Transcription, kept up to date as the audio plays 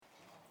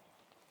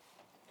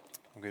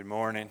Good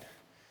morning.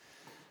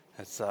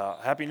 It's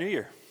Happy New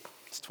Year.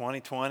 It's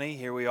 2020.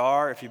 Here we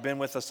are. If you've been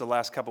with us the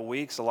last couple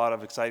weeks, a lot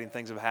of exciting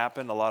things have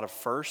happened, a lot of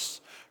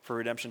firsts for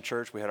Redemption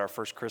Church. We had our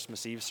first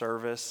Christmas Eve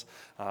service,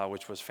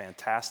 which was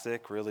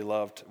fantastic. Really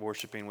loved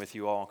worshiping with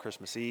you all on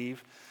Christmas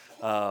Eve.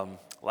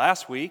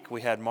 Last week,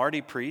 we had Marty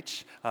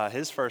preach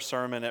his first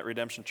sermon at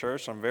Redemption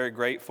Church. I'm very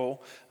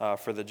grateful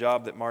for the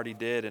job that Marty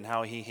did and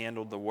how he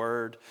handled the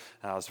word.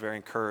 I was very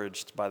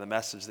encouraged by the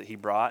message that he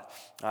brought.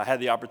 I had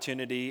the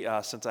opportunity,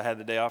 since I had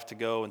the day off, to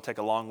go and take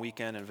a long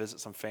weekend and visit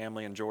some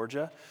family in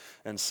Georgia.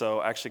 And so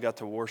I actually got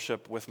to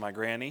worship with my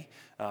granny.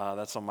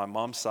 That's on my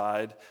mom's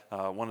side.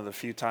 One of the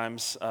few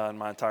times in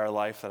my entire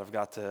life that I've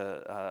got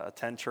to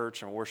attend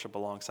church and worship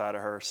alongside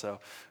of her. So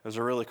it was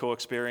a really cool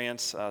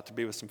experience to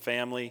be with some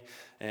family.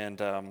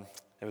 And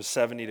it was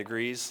 70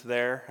 degrees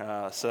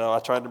there. So I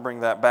tried to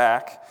bring that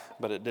back,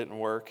 but it didn't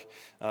work.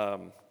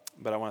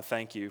 But I want to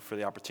thank you for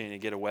the opportunity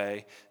to get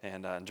away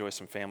and enjoy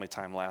some family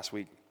time last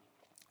week.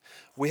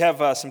 We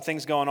have some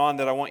things going on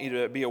that I want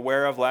you to be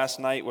aware of. Last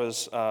night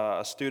was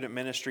a student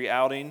ministry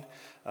outing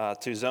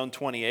to Zone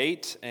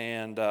 28,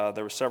 and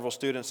there were several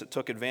students that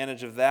took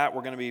advantage of that.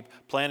 We're going to be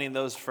planning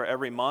those for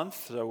every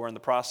month, so we're in the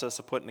process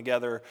of putting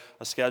together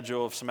a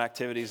schedule of some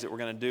activities that we're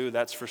going to do.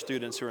 That's for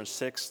students who are in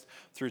 6th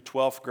through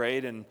 12th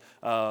grade, and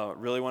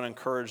really want to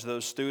encourage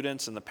those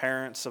students and the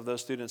parents of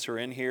those students who are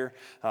in here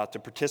to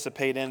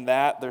participate in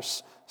that.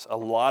 There's a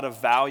lot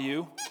of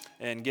value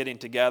in getting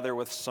together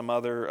with some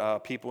other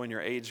people in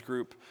your age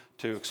group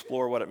to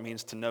explore what it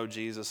means to know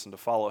Jesus and to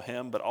follow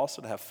Him, but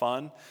also to have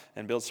fun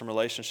and build some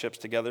relationships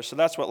together. So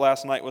that's what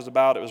last night was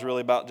about. It was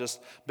really about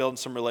just building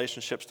some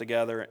relationships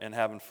together and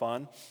having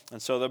fun.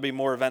 And so there'll be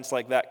more events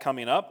like that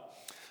coming up.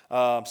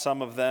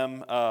 Some of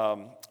them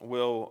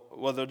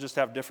they'll just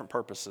have different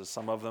purposes.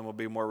 Some of them will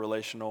be more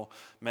relational.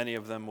 Many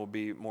of them will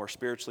be more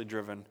spiritually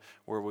driven,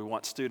 where we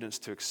want students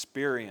to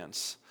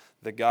experience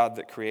the God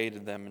that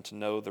created them and to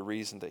know the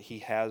reason that He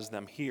has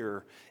them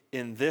here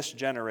in this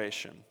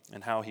generation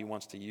and how He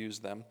wants to use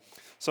them.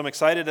 So I'm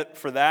excited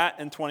for that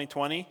in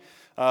 2020.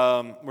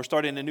 We're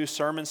starting a new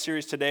sermon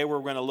series today where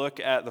we're going to look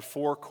at the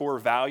 4 core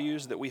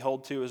values that we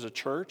hold to as a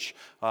church.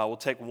 We'll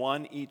take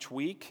one each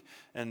week,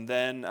 and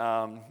then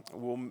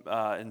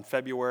in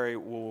February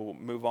we'll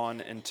move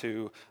on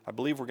into, I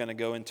believe we're going to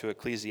go into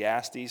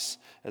Ecclesiastes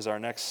as our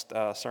next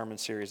sermon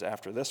series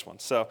after this one.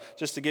 So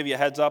just to give you a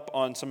heads up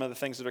on some of the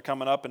things that are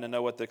coming up and to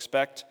know what to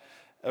expect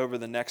over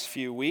the next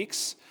few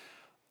weeks.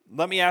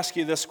 Let me ask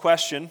you this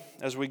question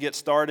as we get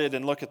started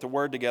and look at the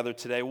Word together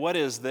today. What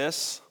is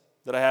this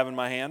that I have in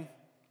my hand?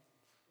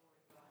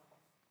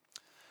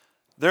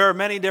 There are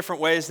many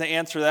different ways to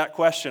answer that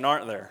question,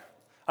 aren't there?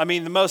 I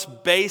mean, the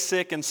most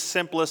basic and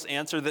simplest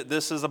answer that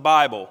this is a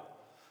Bible.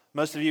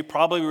 Most of you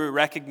probably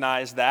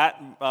recognize that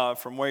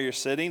from where you're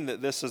sitting,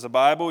 that this is a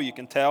Bible. You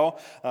can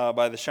tell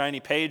by the shiny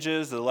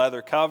pages, the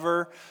leather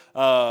cover.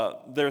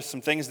 There's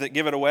some things that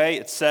give it away.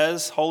 It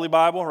says Holy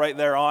Bible right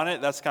there on it.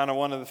 That's kind of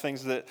one of the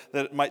things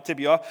that might tip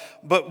you off.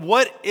 But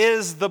what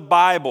is the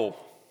Bible?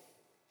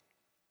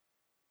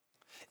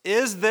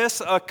 Is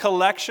this a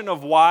collection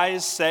of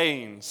wise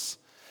sayings?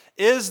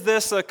 Is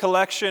this a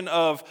collection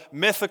of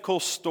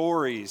mythical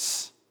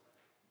stories?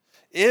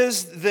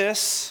 Is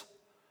this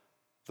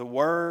the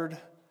Word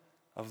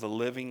of the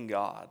living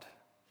God?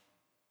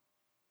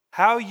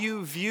 How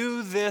you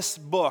view this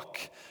book,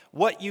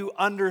 what you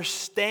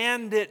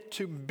understand it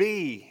to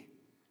be,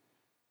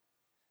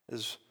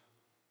 is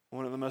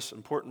one of the most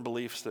important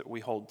beliefs that we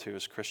hold to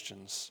as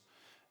Christians.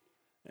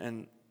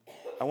 And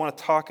I want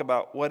to talk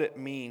about what it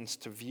means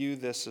to view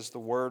this as the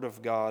Word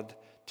of God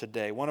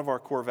today. One of our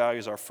core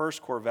values, our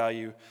first core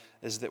value,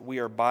 is that we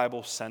are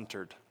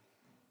Bible-centered.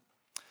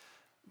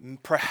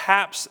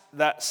 Perhaps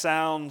that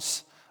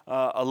sounds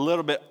a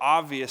little bit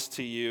obvious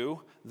to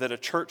you that a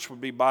church would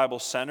be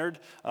Bible-centered,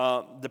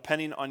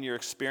 depending on your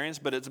experience,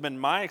 but it's been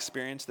my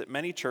experience that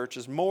many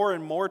churches, more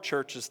and more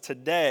churches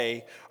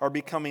today, are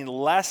becoming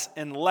less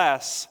and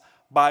less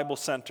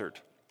Bible-centered.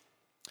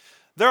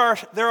 There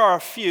are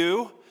a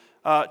few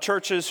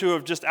churches who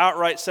have just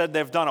outright said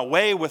they've done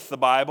away with the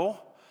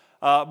Bible,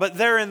 but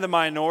they're in the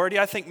minority.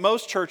 I think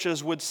most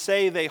churches would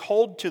say they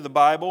hold to the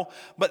Bible,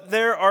 but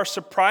there are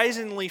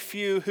surprisingly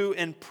few who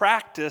in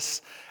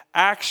practice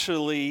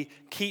actually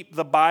keep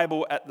the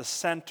Bible at the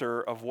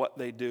center of what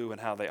they do and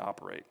how they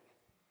operate.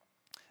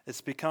 It's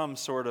become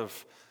sort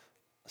of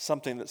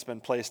something that's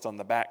been placed on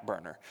the back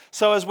burner.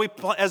 So as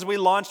we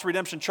launched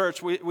Redemption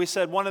Church, we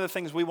said one of the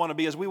things we want to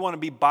be is we want to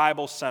be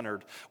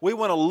Bible-centered. We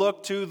want to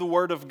look to the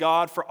Word of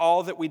God for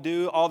all that we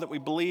do, all that we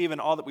believe,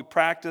 and all that we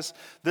practice.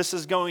 This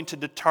is going to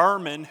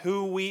determine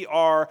who we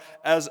are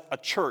as a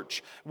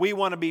church. We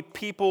want to be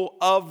people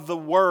of the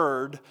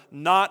Word,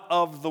 not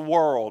of the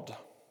world.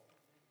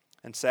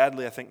 And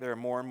sadly, I think there are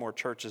more and more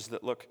churches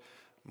that look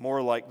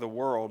more like the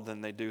world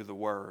than they do the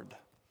Word.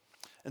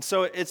 And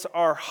so it's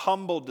our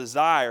humble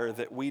desire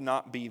that we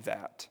not be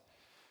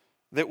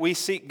that we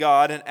seek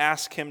God and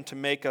ask Him to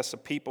make us a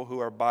people who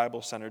are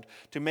Bible-centered,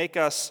 to make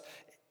us,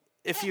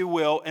 if you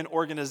will, an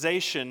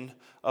organization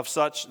of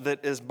such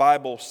that is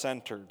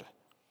Bible-centered.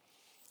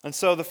 And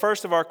so the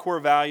first of our core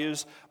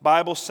values,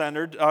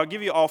 Bible-centered. I'll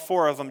give you all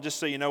four of them just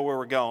so you know where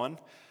we're going.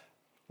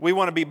 We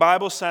want to be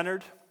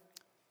Bible-centered.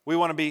 We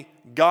want to be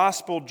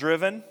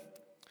gospel-driven.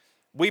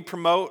 We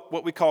promote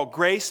what we call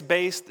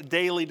grace-based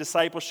daily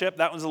discipleship.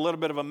 That one's a little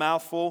bit of a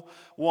mouthful.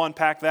 We'll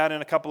unpack that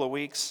in a couple of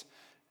weeks.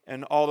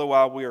 And all the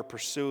while we are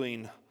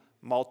pursuing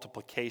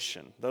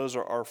multiplication. Those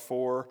are our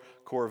four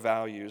core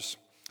values.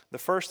 The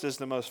first is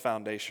the most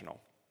foundational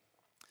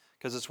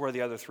because it's where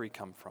the other three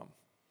come from.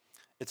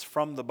 It's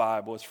from the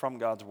Bible, it's from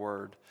God's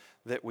Word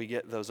that we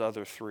get those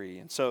other three.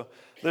 And so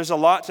there's a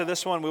lot to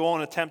this one. We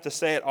won't attempt to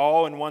say it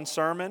all in one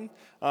sermon,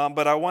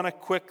 but I want to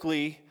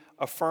quickly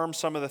affirm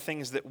some of the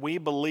things that we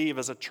believe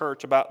as a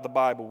church about the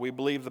Bible. We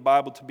believe the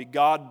Bible to be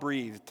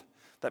God-breathed.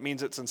 That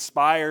means it's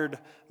inspired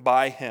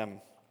by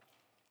Him.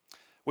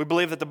 We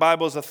believe that the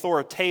Bible is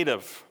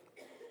authoritative,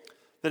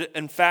 that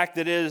in fact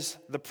it is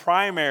the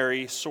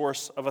primary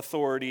source of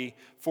authority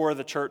for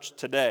the church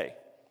today.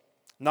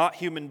 Not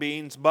human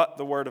beings, but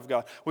the Word of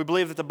God. We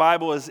believe that the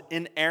Bible is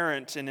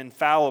inerrant and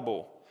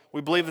infallible. We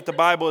believe that the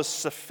Bible is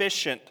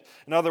sufficient.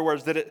 In other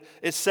words, that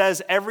it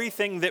says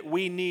everything that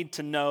we need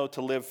to know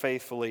to live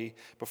faithfully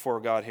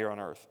before God here on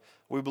earth.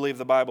 We believe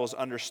the Bible is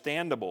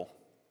understandable.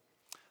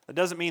 That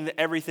doesn't mean that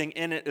everything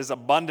in it is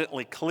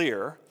abundantly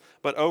clear,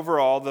 but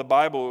overall, the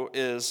Bible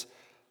is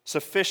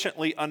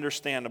sufficiently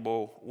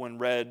understandable when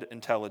read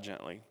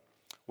intelligently.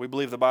 We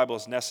believe the Bible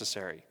is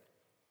necessary.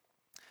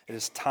 It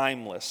is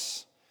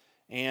timeless.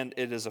 And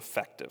it is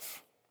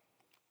effective.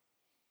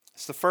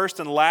 It's the first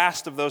and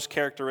last of those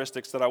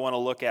characteristics that I want to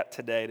look at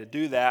today. To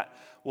do that,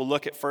 we'll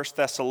look at 1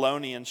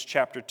 Thessalonians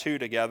chapter 2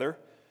 together.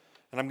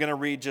 And I'm going to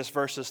read just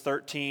verses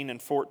 13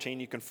 and 14.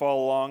 You can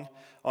follow along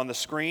on the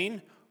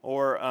screen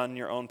or on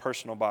your own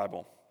personal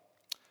Bible.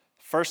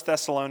 1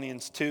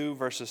 Thessalonians 2,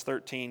 verses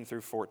 13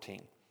 through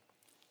 14.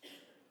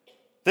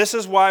 This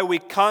is why we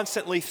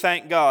constantly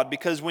thank God,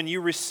 because when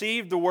you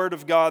received the word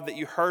of God that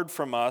you heard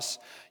from us,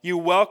 you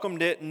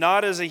welcomed it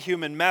not as a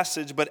human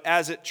message, but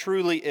as it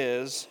truly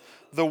is,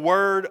 the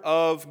word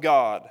of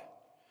God,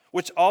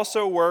 which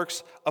also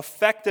works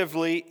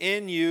effectively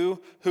in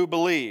you who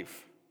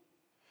believe.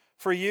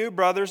 For you,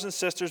 brothers and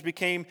sisters,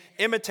 became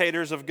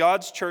imitators of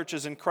God's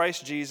churches in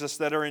Christ Jesus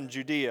that are in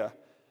Judea,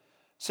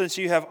 since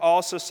you have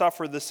also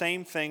suffered the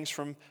same things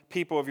from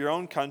people of your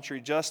own country,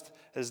 just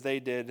as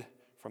they did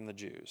from the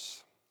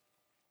Jews.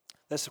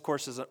 This, of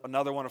course, is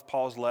another one of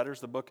Paul's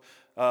letters, the book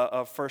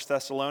of 1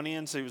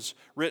 Thessalonians. It was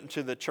written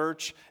to the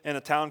church in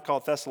a town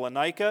called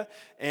Thessalonica,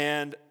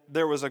 and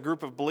there was a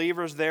group of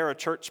believers there, a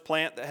church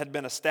plant that had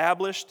been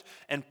established,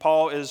 and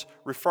Paul is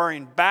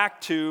referring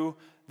back to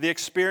the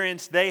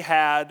experience they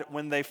had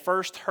when they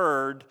first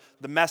heard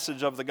the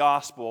message of the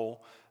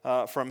gospel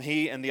from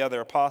he and the other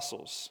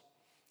apostles.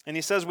 And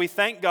he says, we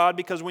thank God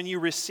because when you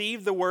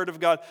received the word of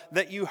God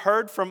that you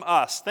heard from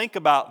us. Think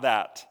about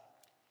that.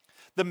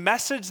 The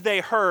message they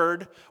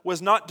heard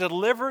was not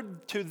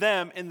delivered to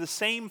them in the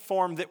same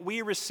form that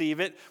we receive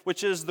it,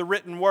 which is the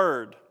written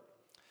word.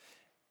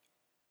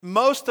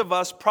 Most of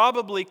us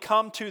probably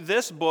come to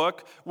this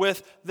book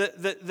with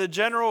the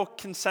general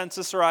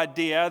consensus or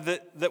idea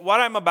that what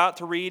I'm about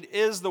to read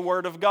is the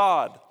Word of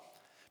God,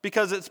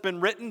 because it's been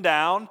written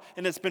down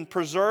and it's been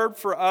preserved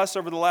for us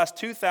over the last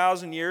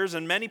 2,000 years,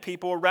 and many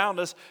people around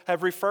us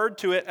have referred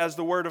to it as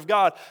the Word of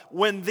God.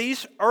 When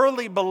these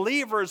early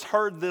believers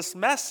heard this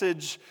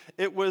message,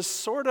 it was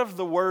sort of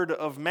the word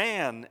of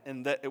man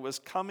in that it was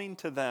coming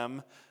to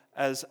them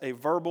as a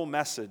verbal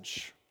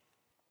message.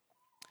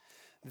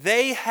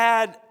 They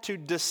had to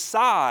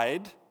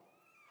decide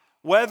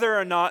whether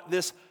or not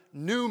this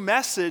new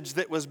message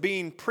that was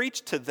being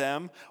preached to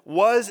them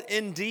was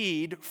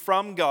indeed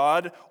from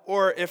God,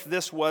 or if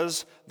this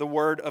was the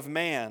word of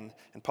man.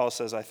 And Paul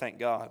says, I thank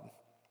God.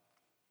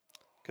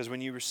 Because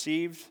when you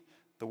received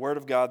the word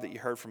of God that you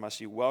heard from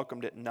us, you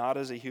welcomed it not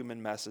as a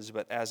human message,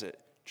 but as it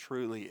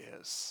truly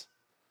is,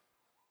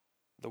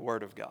 the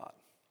word of God.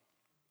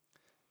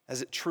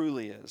 As it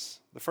truly is.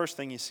 The first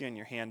thing you see on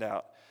your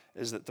handout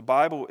is that the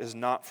Bible is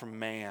not from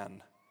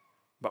man,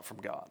 but from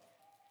God.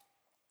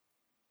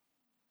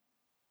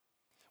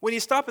 When you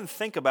stop and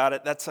think about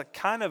it, that's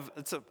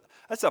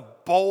a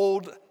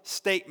bold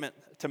statement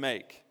to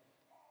make.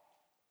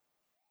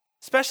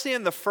 Especially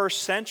in the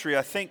first century,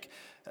 I think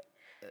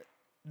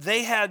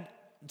they had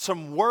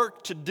some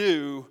work to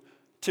do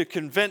to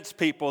convince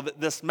people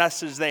that this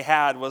message they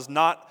had was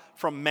not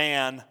from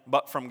man,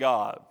 but from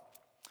God.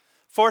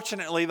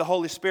 Fortunately, the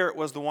Holy Spirit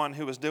was the one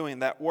who was doing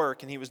that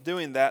work, and he was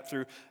doing that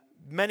through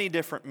many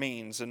different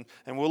means. And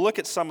we'll look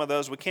at some of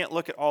those. We can't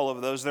look at all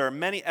of those. There are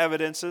many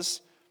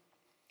evidences.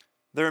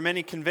 There are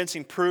many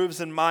convincing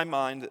proofs in my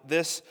mind that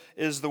this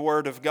is the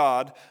Word of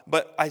God,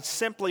 but I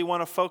simply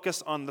want to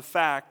focus on the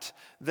fact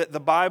that the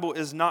Bible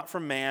is not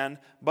from man,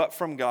 but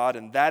from God,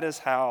 and that is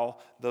how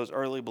those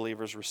early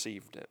believers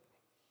received it.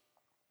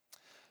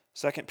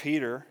 2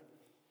 Peter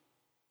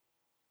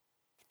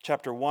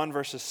chapter 1,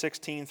 verses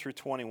 16 through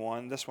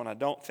 21. This one I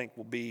don't think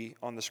will be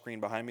on the screen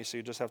behind me, so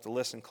you just have to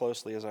listen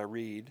closely as I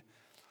read.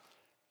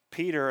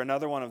 Peter,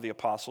 another one of the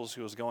apostles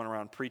who was going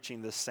around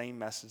preaching the same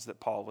message that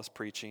Paul was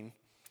preaching,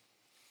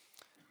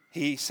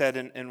 he said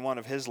in one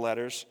of his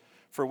letters,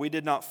 "For we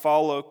did not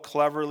follow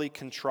cleverly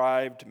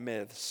contrived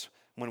myths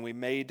when we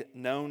made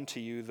known to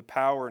you the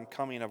power and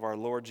coming of our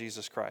Lord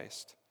Jesus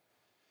Christ.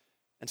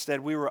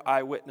 Instead, we were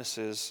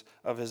eyewitnesses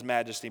of his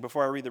majesty."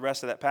 Before I read the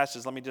rest of that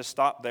passage, let me just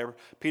stop there.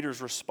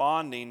 Peter's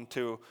responding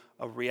to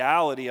a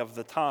reality of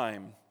the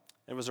time.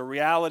 It was a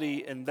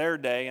reality in their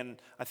day,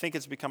 and I think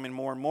it's becoming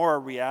more and more a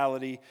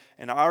reality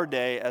in our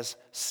day as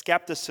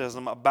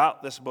skepticism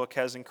about this book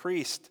has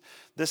increased.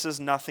 This is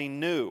nothing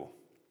new.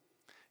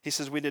 He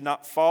says, we did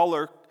not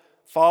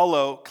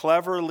follow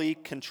cleverly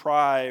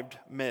contrived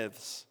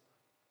myths.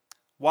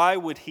 Why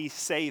would he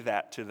say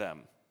that to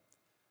them?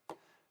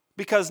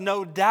 Because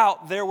no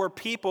doubt there were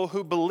people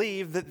who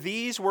believed that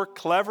these were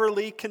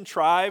cleverly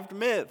contrived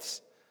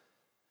myths.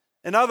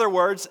 In other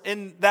words,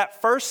 in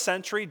that first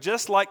century,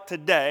 just like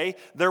today,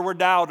 there were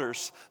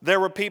doubters. There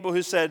were people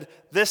who said,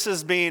 this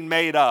is being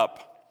made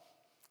up.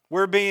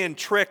 We're being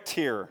tricked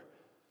here.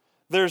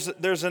 There's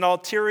an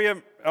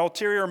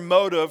ulterior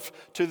motive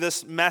to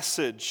this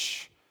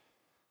message.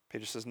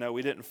 Peter says, no,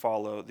 we didn't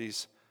follow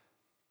these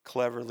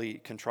cleverly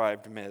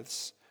contrived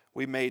myths.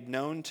 We made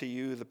known to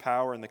you the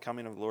power and the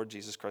coming of the Lord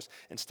Jesus Christ.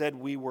 Instead,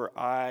 we were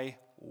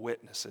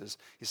eyewitnesses.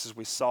 He says,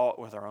 we saw it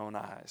with our own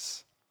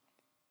eyes.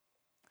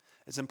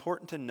 It's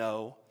important to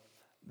know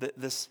that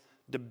this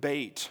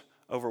debate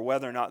over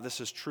whether or not this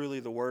is truly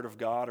the Word of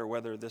God or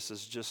whether this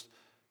is just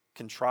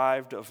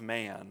contrived of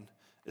man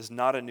is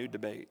not a new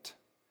debate.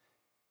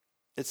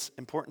 It's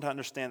important to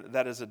understand that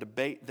that is a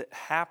debate that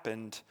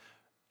happened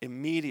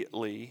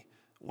immediately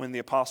when the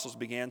apostles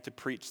began to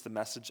preach the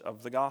message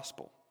of the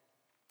gospel.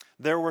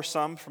 There were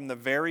some from the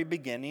very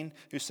beginning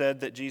who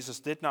said that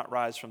Jesus did not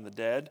rise from the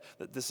dead,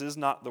 that this is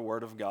not the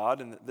Word of God,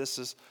 and that this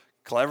is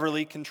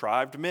cleverly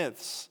contrived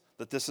myths,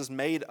 that this is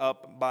made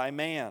up by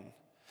man.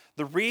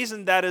 The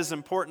reason that is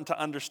important to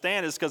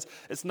understand is because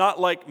it's not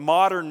like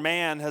modern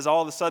man has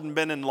all of a sudden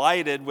been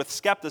enlightened with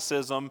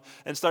skepticism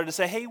and started to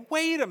say, hey,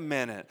 wait a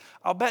minute.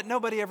 I'll bet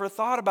nobody ever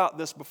thought about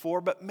this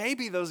before, but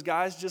maybe those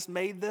guys just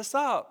made this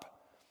up.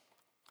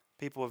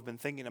 People have been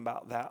thinking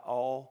about that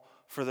all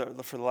for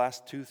the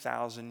last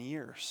 2,000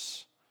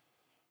 years.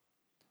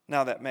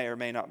 Now, that may or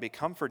may not be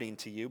comforting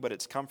to you, but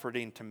it's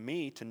comforting to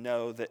me to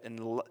know that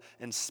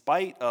in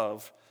spite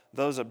of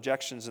those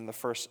objections in the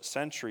first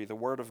century, the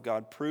Word of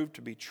God proved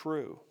to be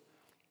true.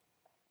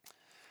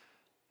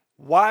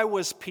 Why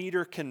was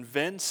Peter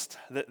convinced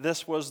that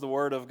this was the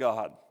Word of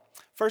God?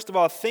 First of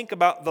all, think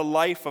about the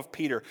life of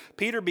Peter.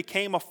 Peter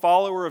became a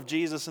follower of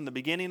Jesus in the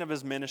beginning of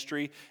his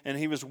ministry, and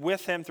he was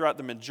with him throughout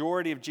the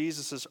majority of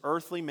Jesus'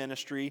 earthly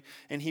ministry,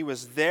 and he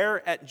was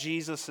there at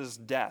Jesus'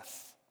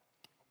 death.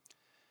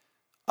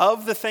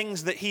 Of the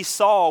things that he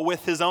saw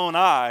with his own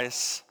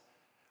eyes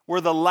were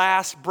the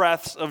last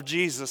breaths of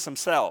Jesus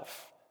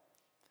himself.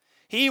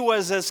 He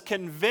was as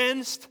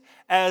convinced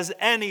as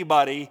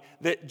anybody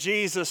that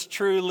Jesus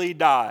truly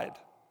died.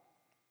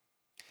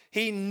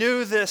 He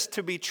knew this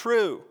to be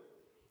true.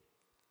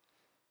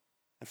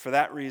 And for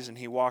that reason,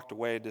 he walked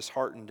away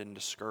disheartened and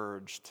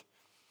discouraged.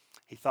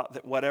 He thought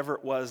that whatever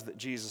it was that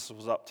Jesus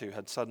was up to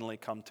had suddenly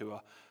come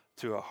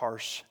to a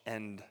harsh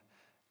end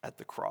at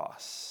the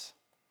cross.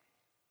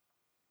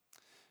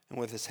 And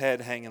with his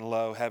head hanging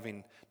low,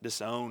 having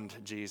disowned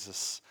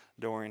Jesus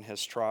during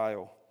his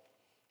trial,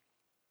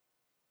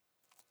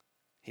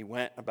 he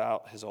went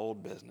about his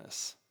old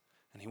business,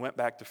 and he went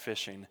back to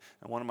fishing.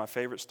 And one of my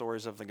favorite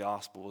stories of the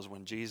gospel is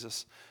when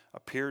Jesus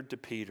appeared to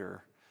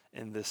Peter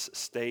in this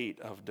state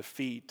of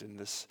defeat, in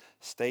this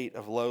state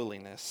of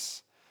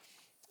lowliness.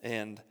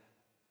 And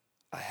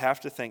I have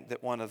to think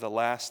that one of the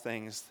last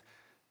things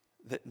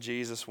that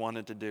Jesus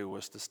wanted to do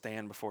was to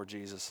stand before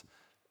Jesus,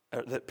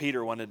 or that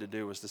Peter wanted to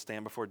do was to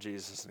stand before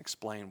Jesus and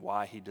explain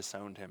why he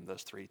disowned him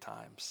those 3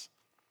 times.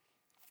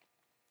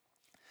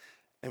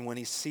 And when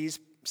he sees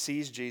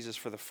Jesus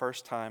for the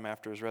first time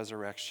after his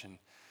resurrection,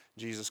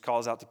 Jesus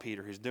calls out to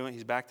Peter.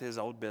 He's back to his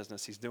old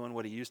business. He's doing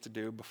what he used to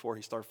do before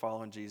he started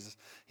following Jesus.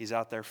 He's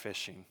out there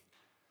fishing.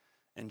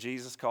 And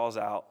Jesus calls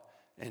out,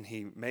 and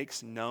he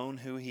makes known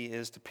who he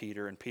is to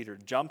Peter. And Peter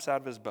jumps out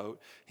of his boat.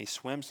 He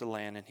swims to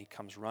land, and he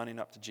comes running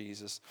up to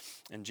Jesus.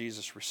 And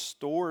Jesus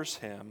restores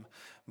him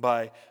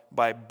by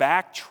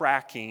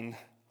backtracking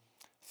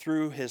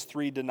through his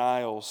 3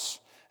 denials.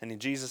 And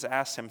Jesus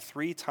asks him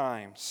 3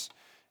 times,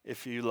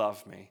 if you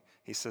love me.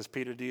 He says,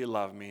 Peter, do you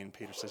love me? And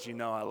Peter says, you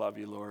know I love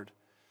you, Lord.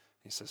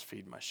 He says,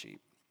 feed my sheep.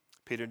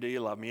 Peter, do you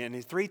love me?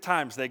 And 3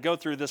 times they go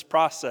through this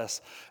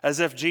process as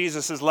if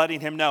Jesus is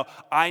letting him know,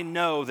 I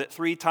know that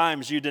 3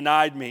 times you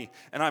denied me,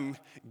 and I'm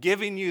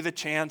giving you the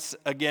chance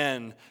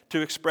again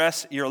to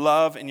express your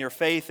love and your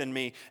faith in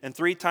me. And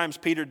 3 times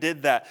Peter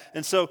did that.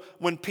 And so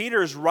when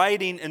Peter is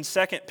writing in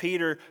 2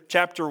 Peter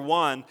chapter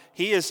 1,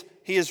 he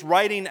is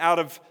writing out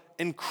of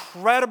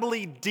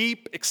incredibly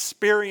deep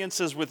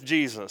experiences with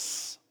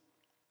Jesus.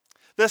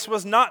 This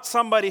was not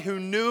somebody who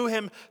knew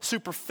him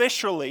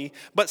superficially,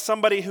 but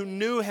somebody who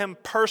knew him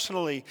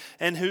personally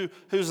and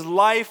whose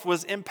life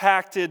was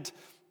impacted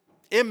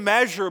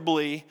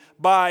immeasurably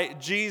by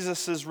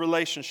Jesus'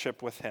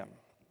 relationship with him.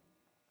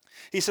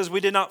 He says, we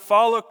did not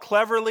follow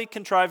cleverly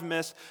contrived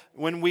myths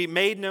when we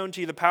made known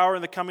to you the power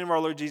and the coming of our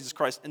Lord Jesus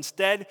Christ.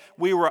 Instead,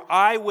 we were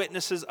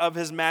eyewitnesses of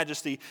his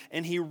majesty.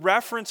 And he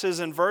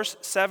references in verse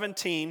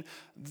 17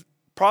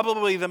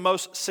 probably the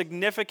most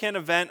significant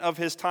event of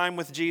his time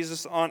with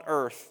Jesus on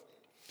earth.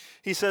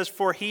 He says,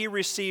 for he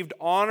received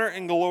honor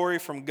and glory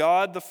from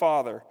God the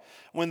Father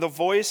when the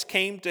voice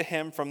came to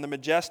him from the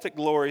majestic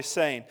glory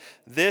saying,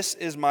 this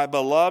is my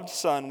beloved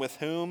Son with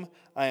whom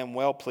I am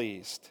well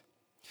pleased.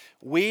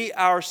 We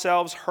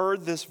ourselves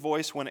heard this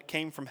voice when it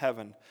came from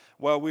heaven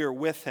while we were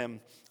with him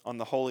on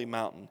the holy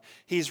mountain.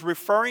 He's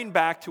referring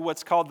back to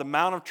what's called the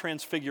Mount of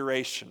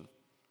Transfiguration.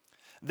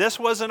 This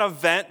was an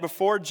event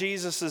before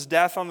Jesus'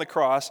 death on the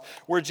cross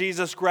where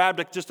Jesus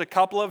grabbed just a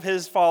couple of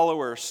his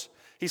followers.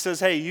 He says,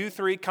 hey, you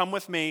three, come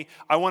with me.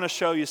 I want to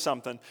show you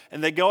something.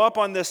 And they go up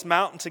on this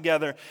mountain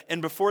together,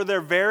 and before their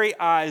very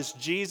eyes,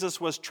 Jesus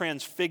was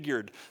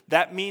transfigured.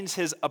 That means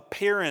his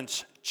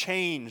appearance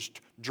changed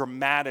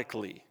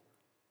dramatically.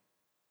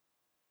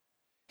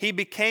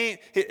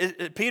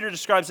 Peter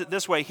describes it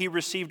this way, he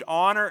received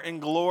honor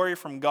and glory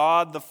from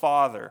God the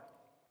Father.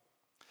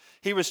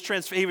 He was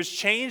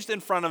changed in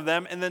front of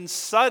them, and then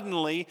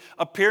suddenly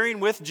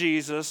appearing with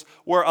Jesus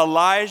were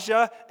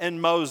Elijah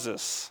and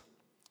Moses,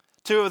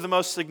 two of the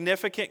most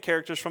significant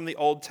characters from the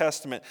Old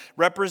Testament,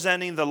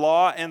 representing the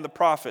law and the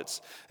prophets.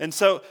 And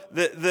so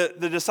the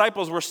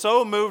disciples were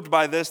so moved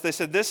by this, they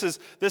said, this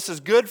is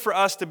good for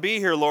us to be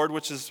here, Lord,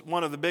 which is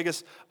one of the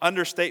biggest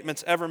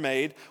understatements ever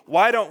made.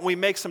 Why don't we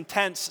make some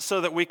tents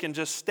so that we can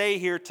just stay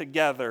here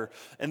together?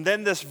 And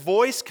then this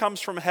voice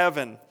comes from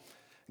heaven.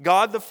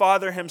 God the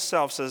Father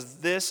himself says,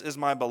 this is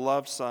my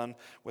beloved Son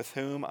with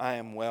whom I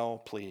am well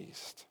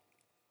pleased.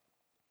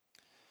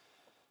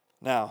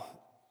 Now,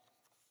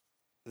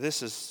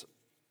 this is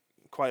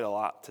quite a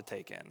lot to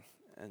take in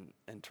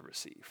and to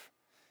receive.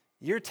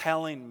 You're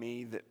telling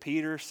me that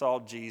Peter saw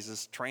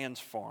Jesus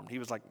transformed. He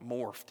was like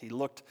morphed. He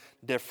looked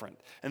different.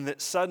 And that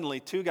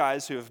suddenly two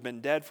guys who have been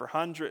dead for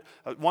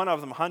one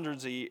of them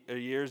hundreds of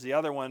years, the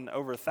other one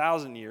over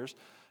 1,000 years,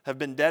 have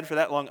been dead for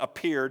that long,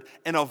 appeared,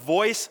 and a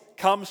voice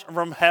comes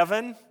from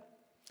heaven.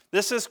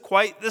 This is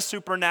quite the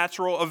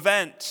supernatural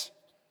event.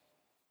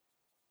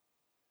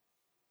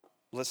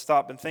 Let's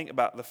stop and think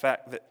about the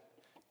fact that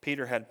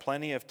Peter had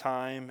plenty of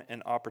time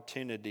and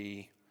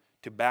opportunity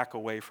to back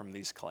away from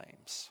these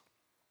claims.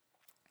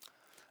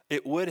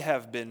 It would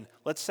have been,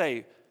 let's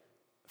say,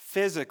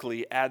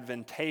 physically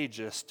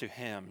advantageous to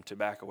him to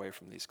back away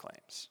from these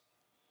claims.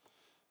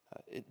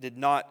 It did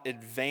not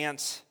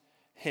advance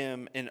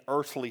him in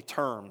earthly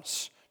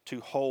terms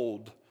to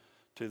hold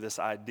to this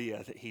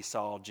idea that he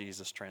saw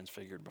Jesus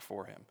transfigured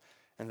before him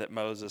and that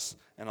Moses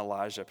and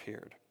Elijah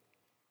appeared.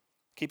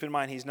 Keep in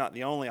mind, he's not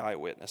the only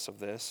eyewitness of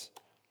this.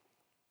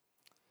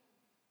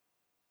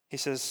 He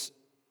says,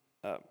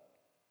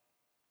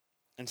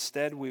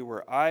 instead we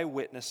were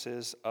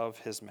eyewitnesses of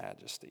his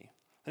majesty.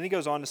 Then he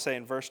goes on to say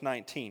in verse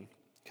 19,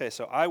 okay,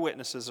 so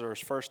eyewitnesses are his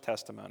first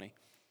testimony.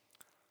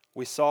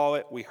 We saw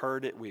it, we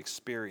heard it, we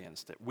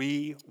experienced it.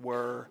 We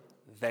were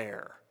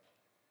there.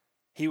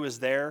 He was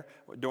there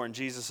during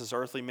Jesus'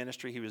 earthly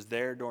ministry. He was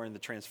there during the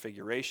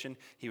transfiguration.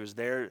 He was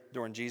there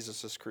during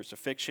Jesus'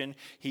 crucifixion.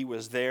 He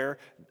was there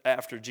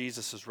after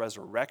Jesus'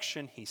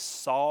 resurrection. He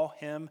saw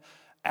him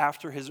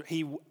after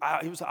he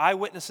was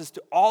eyewitnesses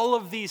to all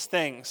of these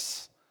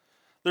things.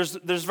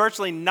 There's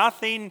virtually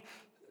nothing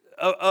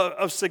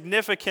of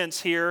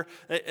significance here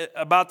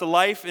about the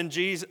life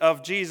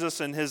of Jesus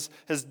and his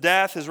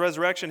death, his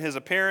resurrection, his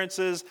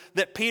appearances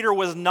that Peter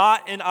was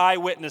not an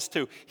eyewitness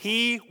to.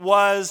 He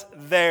was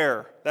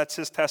there. That's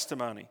his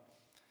testimony.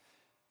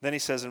 Then he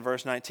says in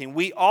verse 19,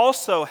 we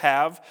also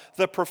have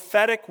the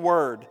prophetic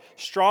word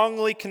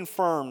strongly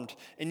confirmed,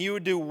 and you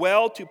would do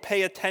well to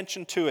pay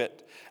attention to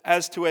it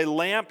as to a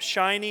lamp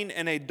shining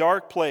in a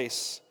dark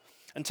place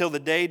until the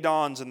day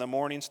dawns and the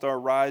morning star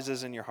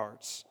rises in your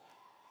hearts.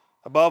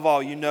 Above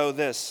all, you know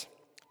this,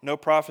 no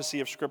prophecy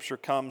of Scripture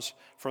comes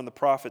from the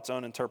prophet's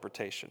own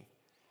interpretation,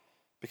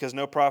 because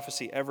no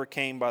prophecy ever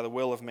came by the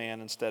will of man.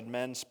 Instead,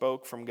 men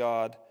spoke from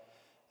God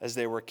as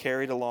they were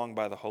carried along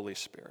by the Holy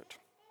Spirit.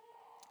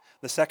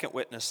 The second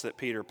witness that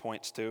Peter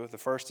points to, the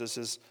first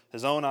is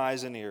his own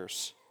eyes and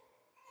ears.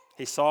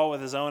 He saw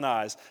with his own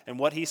eyes, and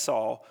what he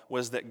saw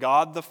was that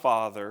God the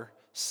Father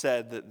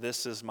said that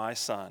this is my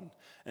Son,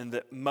 and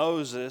that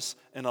Moses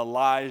and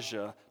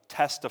Elijah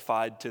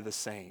testified to the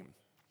same.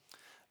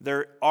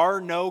 There are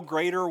no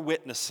greater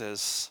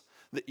witnesses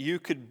that you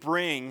could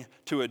bring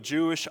to a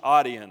Jewish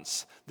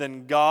audience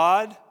than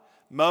God,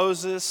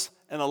 Moses,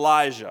 and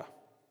Elijah.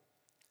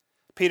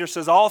 Peter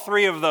says all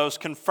three of those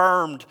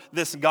confirmed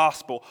this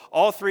gospel.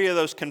 All three of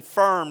those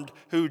confirmed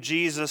who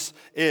Jesus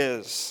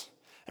is.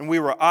 And we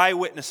were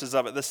eyewitnesses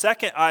of it. The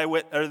second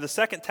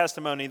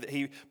testimony that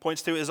he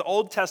points to is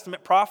Old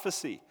Testament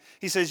prophecy.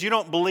 He says, you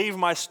don't believe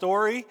my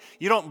story?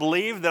 You don't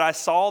believe that I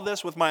saw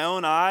this with my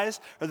own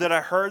eyes or that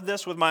I heard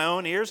this with my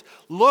own ears?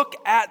 Look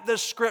at the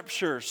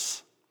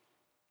Scriptures.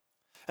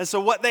 And so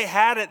what they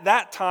had at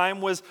that time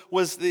was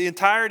the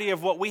entirety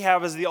of what we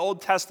have as the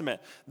Old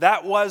Testament.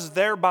 That was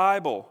their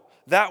Bible.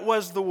 That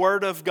was the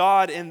Word of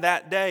God in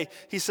that day.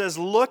 He says,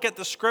 look at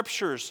the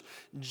Scriptures.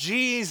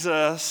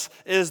 Jesus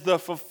is the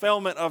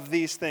fulfillment of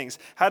these things.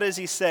 How does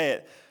he say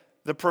it?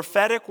 The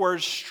prophetic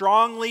word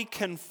strongly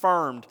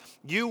confirmed.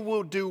 You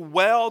will do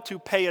well to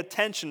pay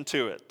attention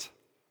to it.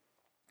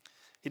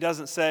 He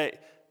doesn't say,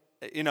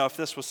 if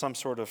this was some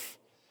sort of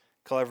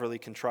cleverly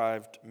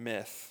contrived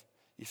myth,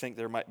 you think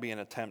there might be an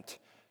attempt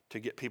to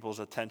get people's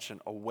attention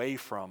away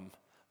from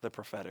the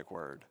prophetic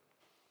word.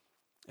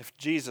 If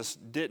Jesus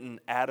didn't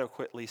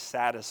adequately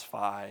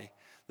satisfy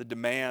the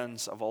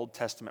demands of Old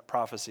Testament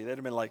prophecy, they'd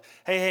have been like,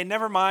 hey,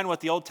 never mind what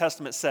the Old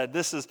Testament said.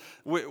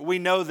 We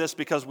know this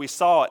because we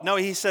saw it. No,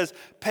 he says,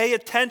 pay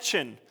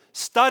attention,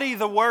 study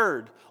the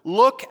word,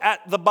 look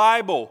at the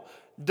Bible.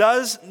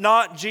 Does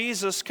not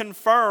Jesus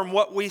confirm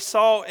what we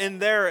saw in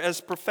there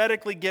as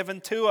prophetically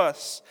given to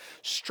us?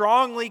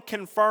 Strongly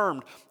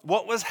confirmed.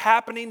 What was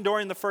happening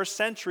during the first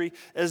century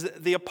is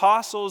that the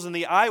apostles and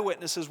the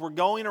eyewitnesses were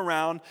going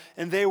around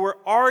and they were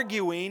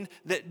arguing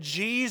that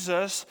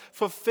Jesus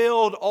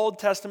fulfilled Old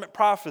Testament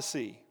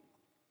prophecy.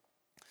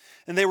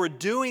 And they were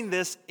doing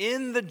this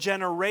in the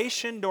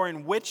generation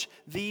during which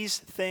these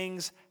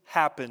things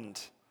happened.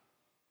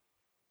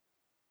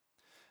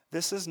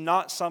 This is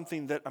not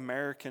something that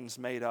Americans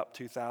made up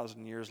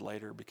 2,000 years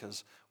later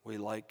because we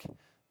like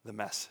the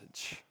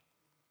message.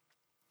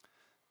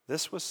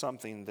 This was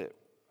something that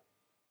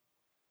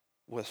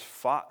was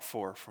fought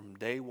for from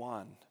day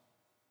one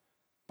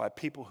by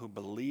people who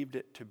believed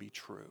it to be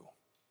true.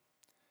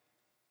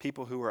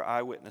 People who were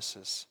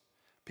eyewitnesses,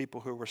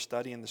 people who were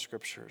studying the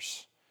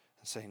Scriptures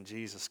and saying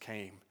Jesus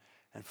came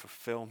in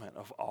fulfillment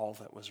of all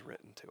that was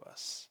written to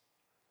us.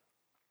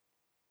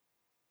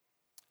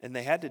 And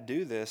they had to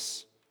do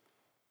this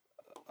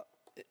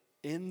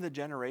in the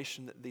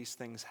generation that these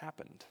things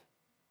happened.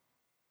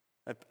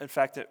 In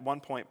fact, at one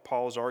point,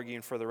 Paul's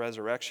arguing for the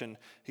resurrection.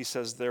 He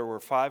says there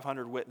were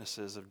 500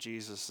 witnesses of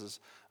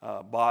Jesus'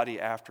 body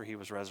after he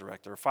was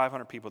resurrected. There were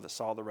 500 people that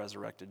saw the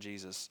resurrected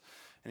Jesus.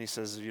 And he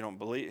says,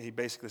 he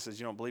basically says,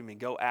 you don't believe me,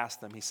 go ask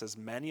them. He says,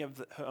 many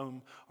of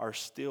whom are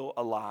still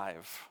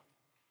alive.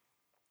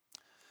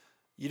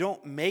 You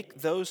don't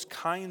make those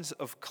kinds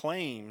of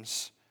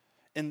claims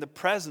in the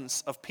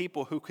presence of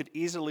people who could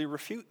easily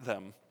refute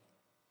them.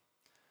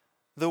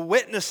 The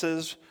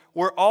witnesses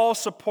were all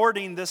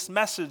supporting this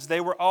message. They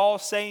were all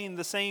saying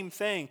the same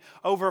thing.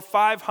 Over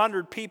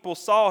 500 people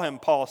saw him,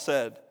 Paul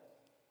said.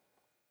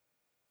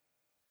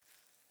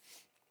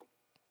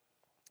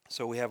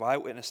 So we have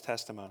eyewitness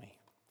testimony.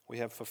 We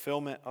have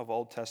fulfillment of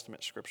Old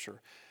Testament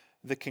Scripture.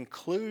 The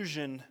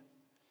conclusion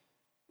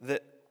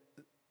that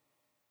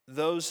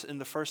those in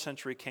the first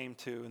century came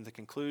to, and the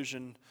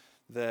conclusion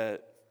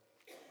that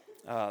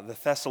the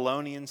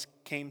Thessalonians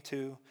came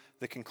to,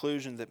 the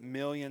conclusion that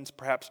millions,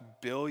 perhaps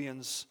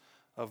billions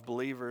of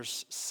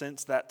believers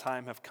since that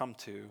time have come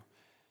to,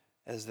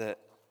 is that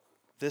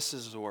this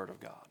is the Word of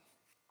God.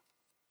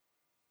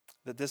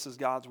 That this is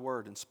God's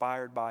Word,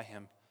 inspired by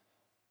Him,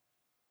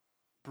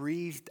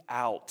 breathed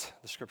out,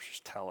 the Scriptures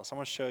tell us. I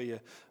want to show you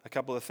a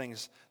couple of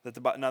things that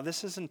the Bible. Now,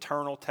 this is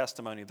internal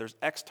testimony. There's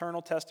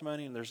external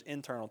testimony and there's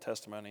internal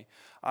testimony.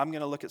 I'm going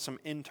to look at some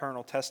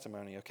internal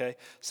testimony, okay?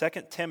 2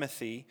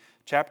 Timothy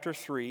chapter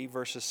 3,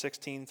 verses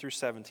 16 through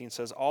 17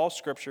 says, all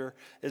Scripture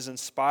is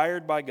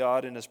inspired by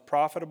God and is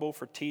profitable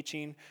for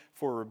teaching,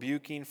 for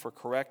rebuking, for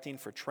correcting,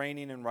 for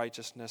training in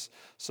righteousness,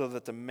 so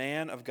that the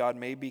man of God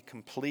may be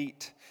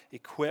complete,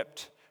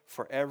 equipped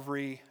for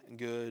every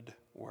good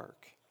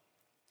work.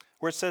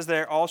 Where it says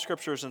there, all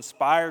Scripture is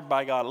inspired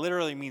by God,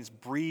 literally means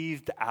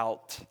breathed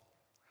out.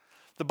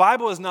 The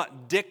Bible is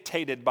not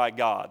dictated by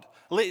God.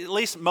 At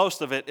least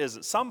most of it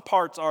isn't. Some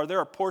parts are. There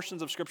are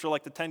portions of Scripture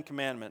like the Ten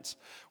Commandments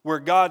where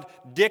God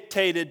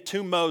dictated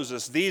to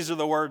Moses, these are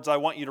the words I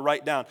want you to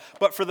write down.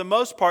 But for the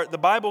most part, the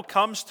Bible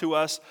comes to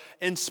us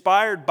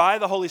inspired by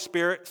the Holy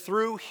Spirit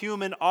through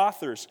human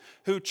authors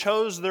who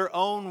chose their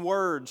own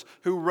words,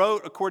 who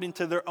wrote according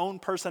to their own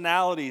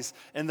personalities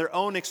and their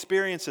own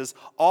experiences,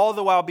 all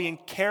the while being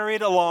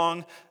carried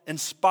along,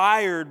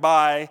 inspired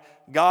by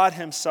God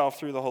Himself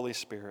through the Holy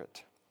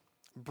Spirit.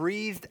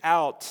 Breathed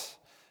out.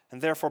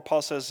 And therefore,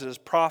 Paul says it is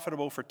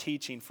profitable for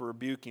teaching, for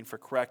rebuking, for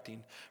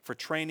correcting, for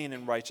training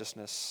in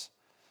righteousness,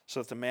 so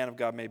that the man of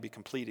God may be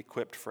complete,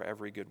 equipped for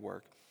every good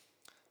work.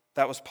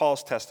 That was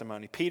Paul's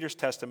testimony. Peter's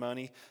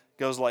testimony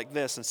goes like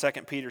this. In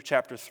 2 Peter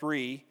chapter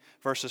 3,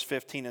 verses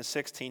 15 and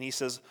 16, he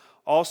says,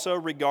 also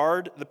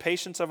regard the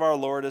patience of our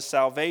Lord as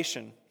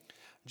salvation,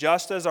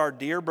 just as our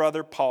dear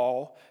brother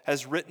Paul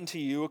has written to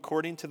you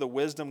according to the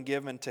wisdom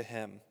given to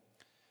him.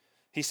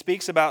 He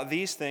speaks about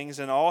these things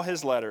in all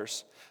his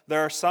letters. There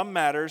are some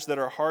matters that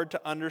are hard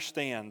to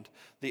understand.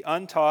 The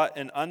untaught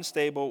and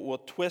unstable will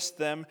twist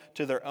them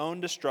to their own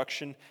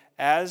destruction,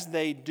 as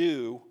they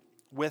do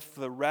with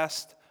the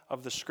rest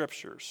of the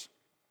Scriptures.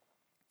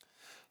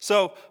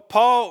 So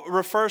Paul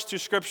refers to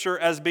Scripture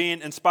as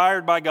being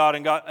inspired by God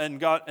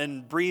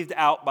and breathed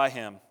out by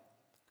Him.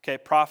 Okay,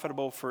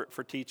 profitable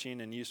for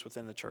teaching and use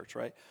within the church,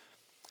 right?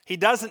 He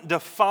doesn't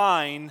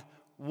define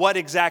what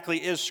exactly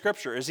is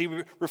Scripture. Is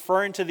he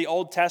referring to the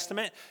Old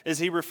Testament? Is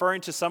he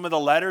referring to some of the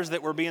letters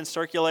that were being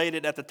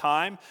circulated at the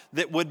time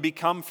that would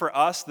become for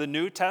us the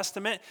New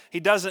Testament? He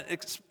doesn't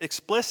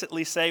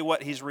explicitly say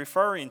what he's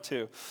referring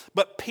to.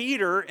 But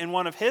Peter, in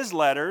one of his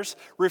letters,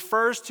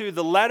 refers to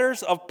the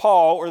letters of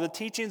Paul or the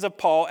teachings of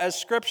Paul as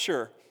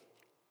Scripture.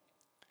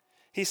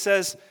 He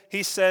says,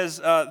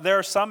 there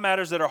are some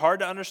matters that are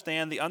hard to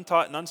understand. The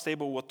untaught and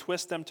unstable will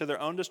twist them to their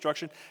own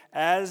destruction,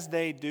 as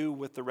they do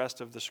with the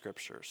rest of the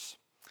Scriptures.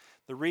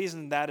 The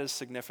reason that is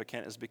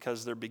significant is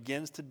because there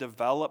begins to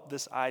develop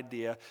this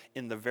idea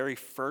in the very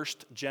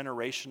first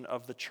generation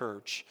of the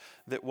church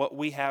that what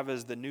we have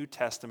as the New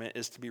Testament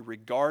is to be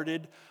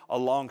regarded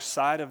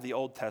alongside of the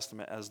Old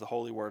Testament as the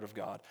Holy Word of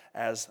God,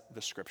 as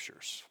the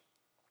Scriptures.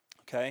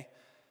 Okay?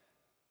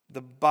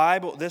 The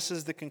Bible, this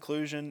is the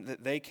conclusion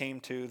that they came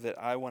to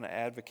that I want to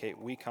advocate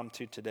we come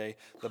to today.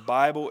 The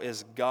Bible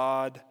is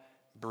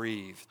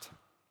God-breathed.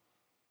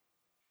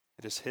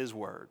 It is His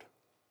Word.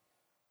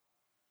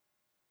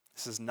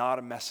 This is not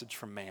a message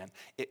from man.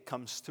 It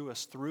comes to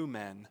us through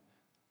men,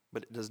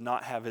 but it does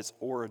not have its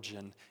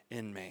origin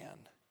in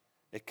man.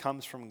 It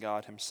comes from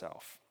God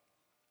Himself.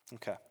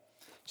 Okay.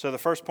 So the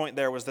first point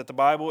there was that the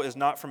Bible is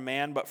not from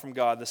man, but from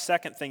God. The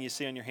second thing you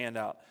see on your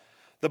handout,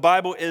 the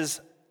Bible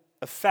is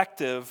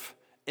effective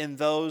in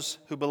those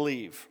who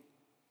believe.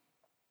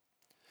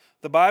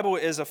 The Bible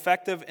is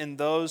effective in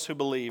those who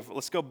believe.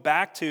 Let's go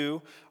back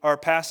to our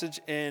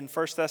passage in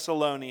 1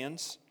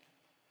 Thessalonians.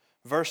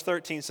 Verse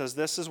 13 says,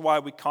 "This is why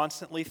we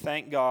constantly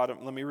thank God."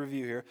 Let me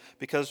review here.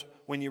 "Because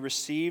when you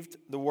received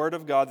the word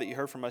of God that you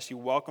heard from us, you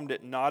welcomed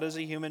it not as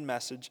a human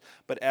message,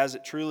 but as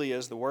it truly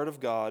is, the word of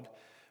God,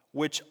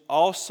 which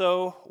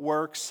also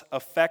works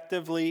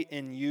effectively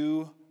in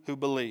you who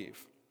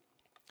believe.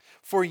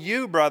 For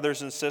you,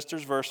 brothers and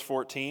sisters," verse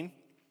 14,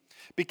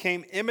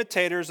 "became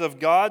imitators of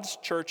God's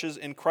churches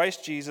in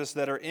Christ Jesus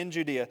that are in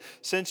Judea,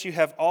 since you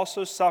have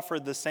also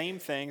suffered the same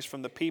things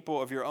from the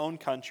people of your own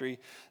country,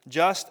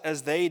 just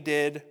as they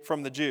did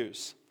from the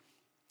Jews."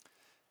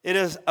 It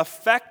is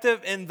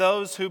effective in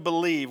those who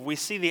believe. We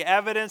see the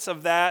evidence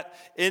of that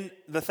in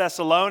the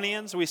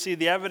Thessalonians. We see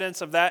the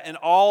evidence of that in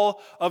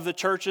all of the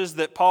churches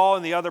that Paul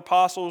and the other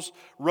apostles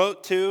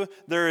wrote to.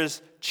 There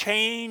is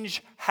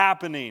change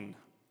happening.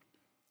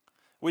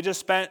 We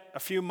just spent a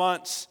few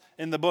months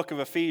in the book of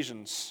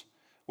Ephesians,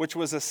 which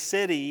was a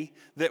city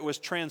that was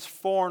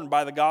transformed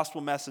by the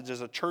gospel messages.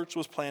 A church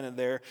was planted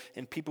there,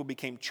 and people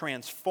became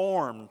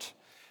transformed.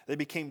 They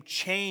became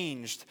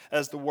changed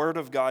as the word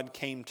of God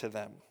came to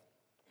them.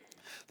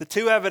 The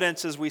two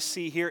evidences we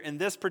see here in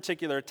this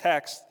particular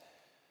text,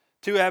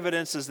 two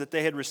evidences that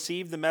they had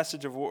received the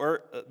message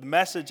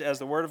as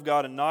the word of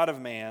God and not of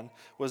man,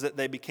 was that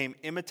they became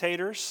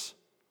imitators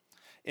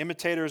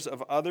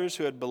of others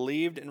who had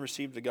believed and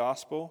received the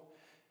gospel.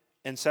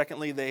 And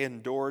secondly, they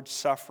endured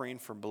suffering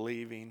for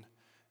believing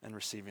and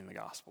receiving the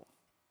gospel.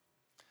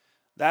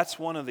 That's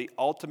one of the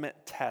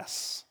ultimate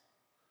tests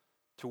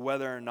to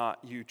whether or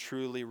not you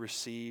truly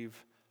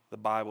receive the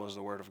Bible as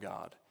the Word of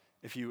God.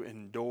 If you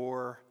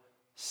endure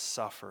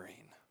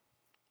suffering.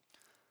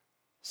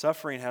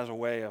 Suffering has a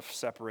way of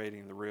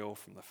separating the real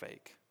from the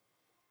fake.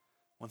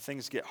 When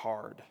things get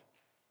hard,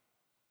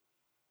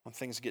 when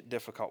things get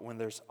difficult, when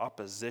there's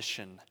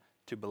opposition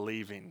to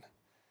believing,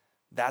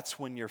 that's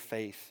when your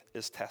faith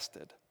is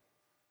tested.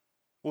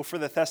 Well, for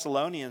the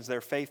Thessalonians,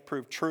 their faith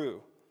proved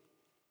true.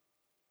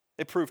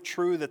 It proved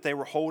true that they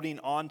were holding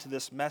on to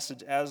this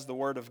message as the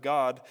Word of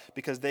God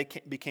because they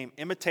became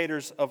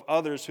imitators of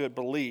others who had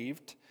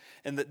believed,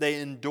 and that they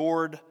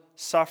endured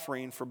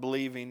suffering for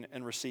believing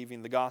and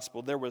receiving the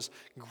gospel. There was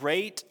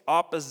great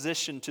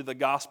opposition to the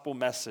gospel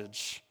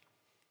message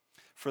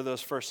for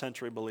those first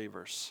century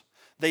believers.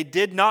 They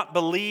did not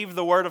believe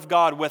the Word of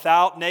God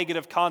without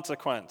negative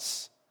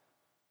consequence.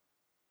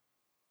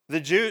 The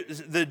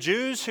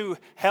Jews who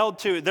held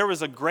to, there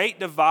was a great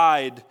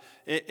divide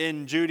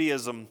in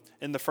Judaism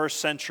in the first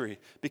century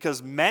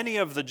because many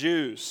of the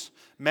Jews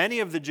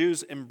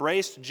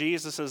embraced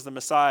Jesus as the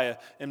Messiah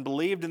and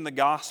believed in the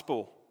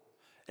gospel.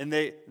 And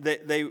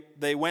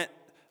they went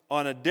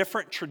on a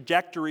different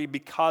trajectory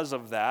because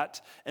of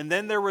that. And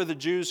then there were the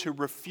Jews who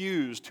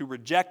refused, who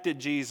rejected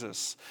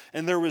Jesus.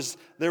 And there was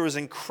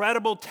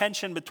incredible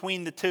tension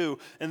between the two.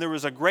 And there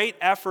was a great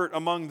effort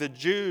among the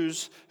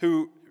Jews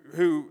who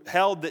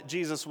held that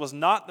Jesus was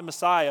not the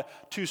Messiah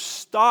to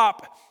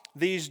stop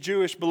these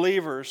Jewish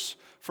believers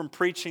from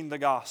preaching the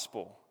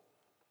gospel.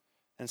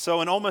 And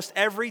so in almost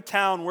every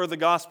town where the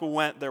gospel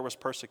went, there was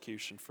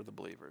persecution for the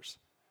believers.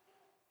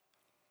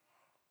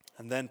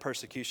 And then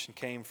persecution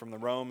came from the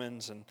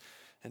Romans, and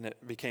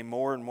it became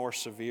more and more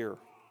severe.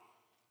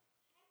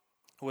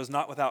 It was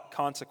not without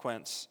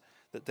consequence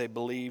that they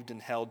believed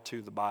and held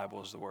to the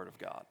Bible as the Word of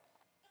God.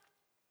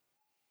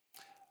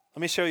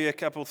 Let me show you a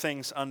couple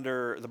things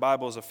under the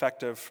Bible is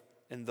effective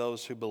in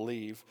those who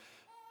believe.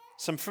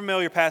 Some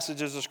familiar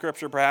passages of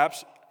Scripture,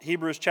 perhaps.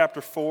 Hebrews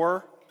chapter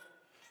 4,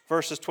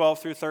 verses 12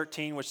 through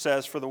 13, which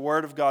says, "For the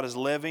Word of God is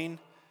living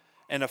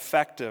and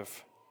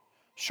effective,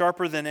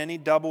 sharper than any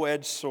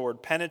double-edged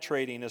sword,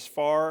 penetrating as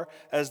far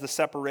as the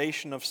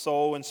separation of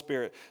soul and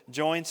spirit,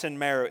 joints and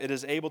marrow. It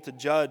is able to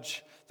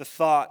judge the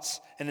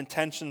thoughts and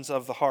intentions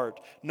of the heart.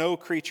 No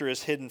creature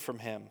is hidden from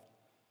him,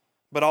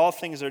 but all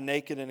things are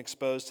naked and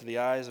exposed to the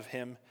eyes of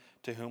him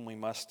to whom we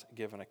must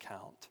give an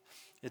account.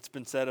 It's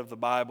been said of the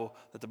Bible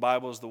that the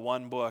Bible is the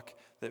one book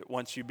that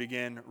once you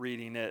begin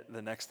reading it,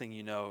 the next thing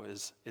you know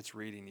is it's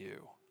reading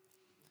you.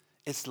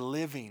 It's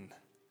living.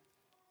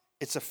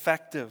 It's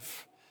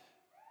effective.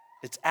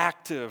 It's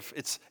active.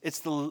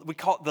 We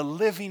call it the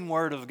living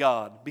Word of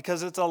God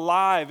because it's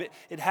alive.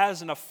 It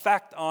has an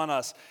effect on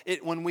us.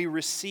 When we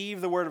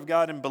receive the Word of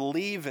God and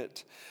believe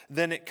it,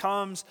 then it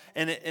comes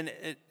and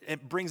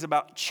it brings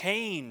about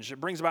change.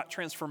 It brings about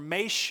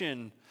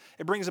transformation.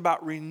 It brings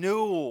about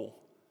renewal.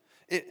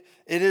 It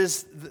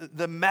is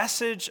the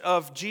message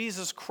of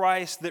Jesus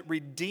Christ that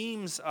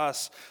redeems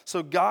us.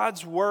 So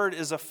God's Word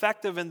is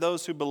effective in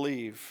those who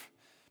believe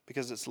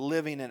because it's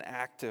living and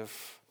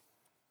active.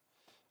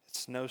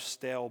 It's no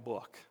stale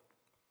book.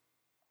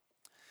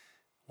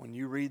 When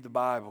you read the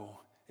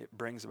Bible, it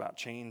brings about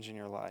change in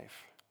your life.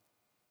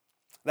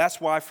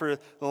 That's why for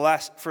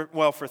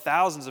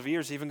thousands of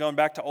years, even going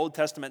back to Old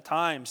Testament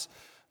times,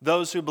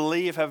 those who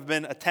believe have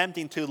been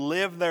attempting to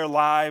live their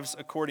lives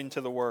according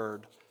to the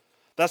Word.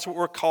 That's what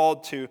we're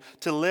called to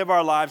live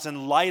our lives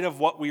in light of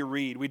what we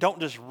read. We don't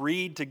just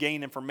read to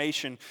gain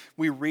information.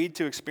 We read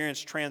to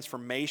experience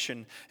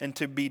transformation and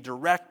to be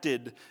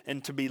directed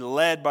and to be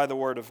led by the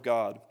Word of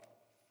God.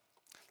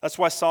 That's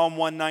why Psalm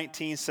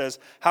 119 says,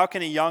 "How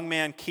can a young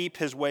man keep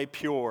his way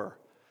pure?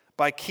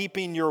 By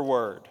keeping your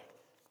word."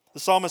 The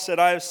psalmist said,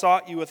 "I have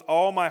sought you with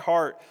all my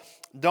heart.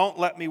 Don't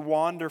let me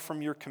wander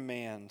from your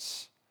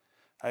commands.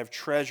 I have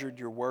treasured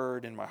your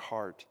word in my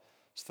heart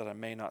so that I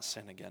may not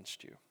sin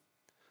against you."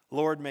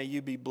 Lord, may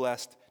you be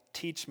blessed.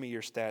 Teach me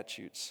your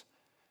statutes.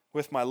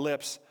 With my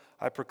lips,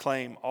 I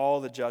proclaim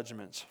all the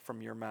judgments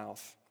from your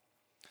mouth.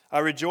 I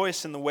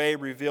rejoice in the way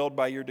revealed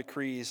by your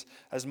decrees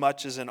as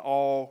much as in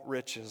all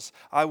riches.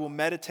 I will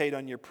meditate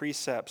on your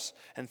precepts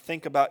and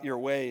think about your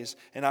ways,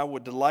 and I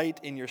will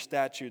delight in your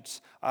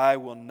statutes. I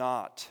will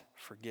not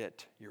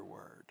forget your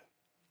word.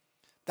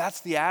 That's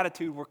the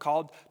attitude we're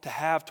called to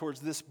have towards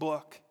this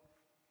book.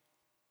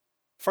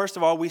 First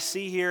of all, we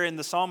see here in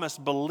the psalmist's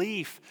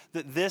belief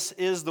that this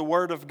is the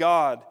word of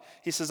God.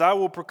 He says, "I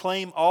will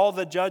proclaim all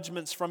the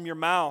judgments from your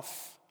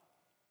mouth."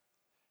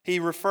 He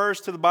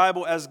refers to the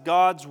Bible as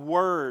God's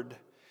word.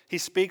 He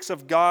speaks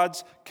of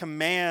God's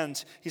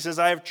commands. He says,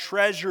 "I have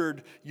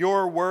treasured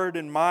your word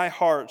in my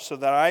heart so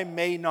that I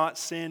may not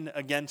sin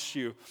against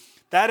you."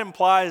 That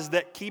implies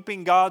that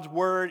keeping God's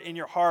word in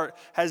your heart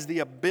has the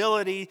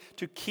ability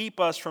to keep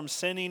us from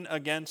sinning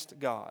against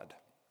God.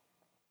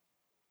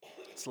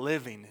 It's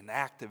living and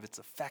active. It's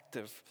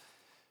effective.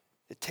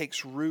 It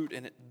takes root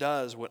and it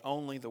does what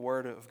only the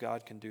Word of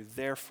God can do.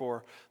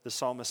 Therefore, the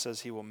psalmist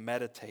says he will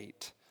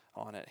meditate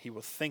on it. He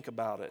will think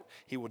about it.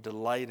 He will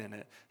delight in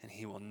it. And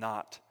he will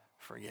not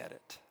forget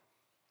it.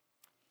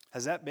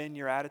 Has that been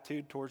your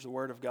attitude towards the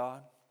Word of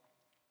God?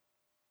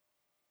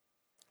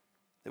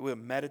 That we'll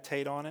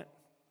meditate on it?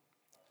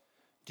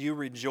 Do you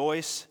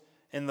rejoice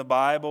in the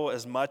Bible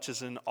as much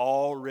as in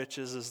all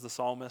riches, as the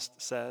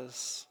psalmist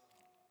says?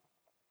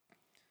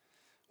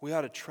 We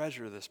ought to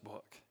treasure this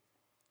book.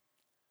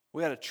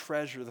 We ought to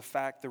treasure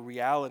the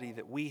reality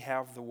that we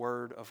have the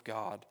Word of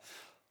God.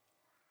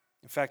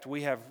 In fact,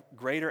 we have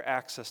greater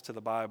access to the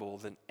Bible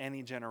than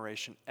any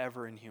generation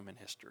ever in human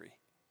history.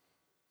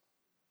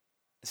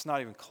 It's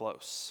not even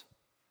close.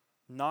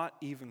 Not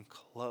even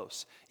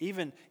close.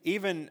 Even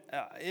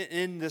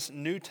in this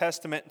New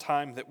Testament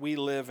time that we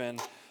live in,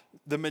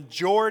 the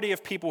majority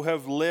of people who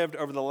have lived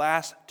over the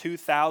last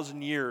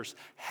 2,000 years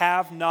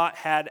have not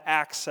had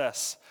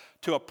access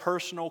to a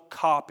personal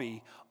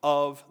copy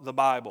of the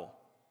Bible.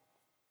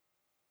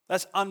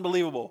 That's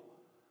unbelievable.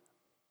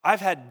 I've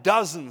had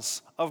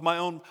dozens of my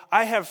own.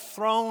 I have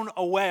thrown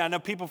away. I know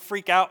people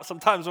freak out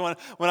sometimes when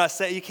I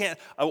say you can't.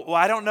 Well,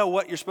 I don't know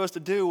what you're supposed to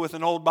do with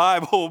an old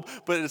Bible,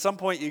 but at some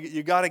point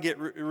you got to get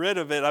rid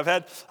of it.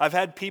 I've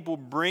had people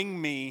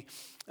bring me.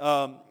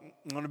 I'm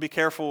going to be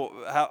careful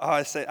how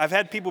I say it. I've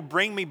had people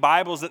bring me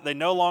Bibles that they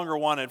no longer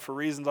wanted for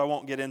reasons I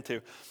won't get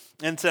into,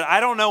 and said, "I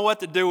don't know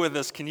what to do with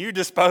this. Can you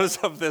dispose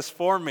of this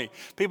for me?"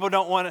 People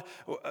don't want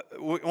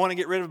to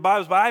get rid of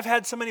Bibles, but I've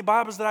had so many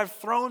Bibles that I've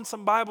thrown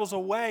some Bibles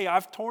away.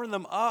 I've torn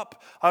them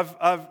up.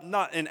 I've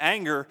not in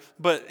anger,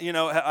 but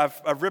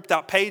I've ripped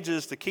out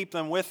pages to keep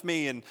them with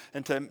me and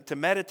to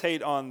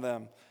meditate on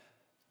them.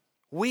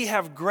 We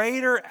have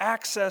greater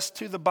access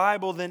to the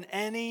Bible than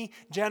any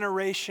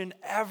generation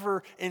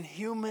ever in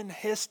human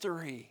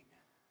history.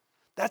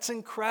 That's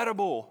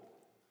incredible.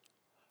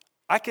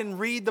 I can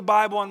read the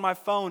Bible on my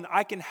phone.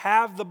 I can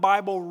have the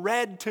Bible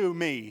read to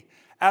me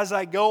as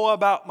I go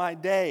about my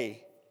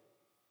day.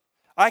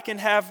 I can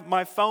have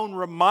my phone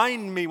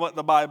remind me what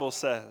the Bible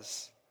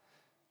says.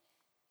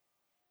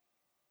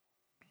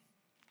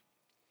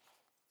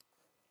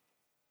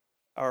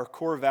 Our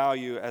core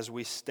value, as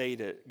we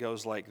state it,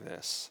 goes like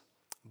this: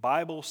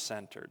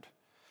 Bible-centered.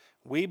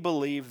 We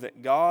believe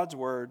that God's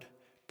word,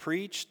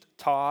 preached,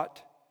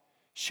 taught,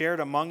 shared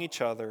among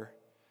each other,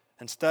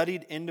 and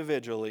studied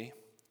individually,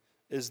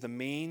 is the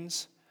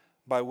means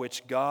by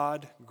which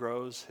God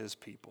grows his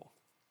people.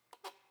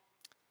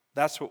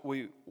 That's what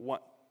we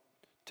want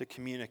to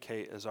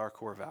communicate as our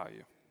core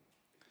value.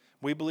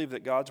 We believe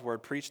that God's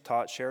word, preached,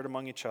 taught, shared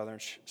among each other,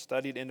 and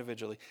studied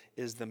individually,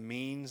 is the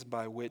means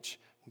by which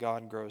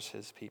God grows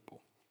his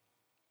people.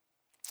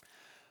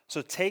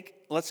 So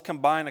let's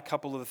combine a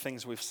couple of the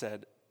things we've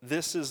said.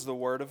 This is the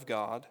word of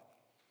God.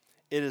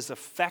 It is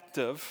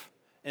effective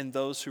in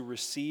those who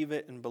receive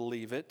it and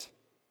believe it.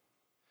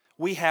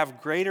 We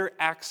have greater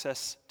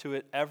access to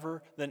it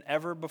than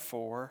ever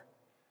before.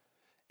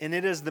 And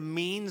it is the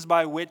means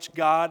by which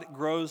God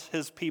grows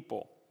his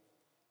people.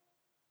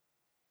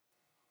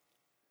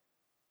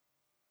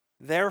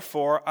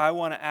 Therefore, I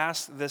want to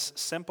ask this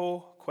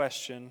simple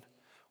question: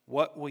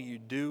 what will you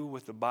do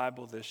with the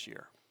Bible this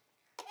year?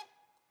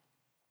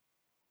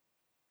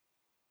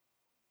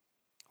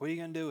 What are you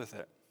going to do with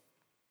it?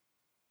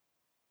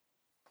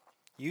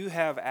 You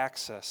have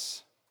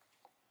access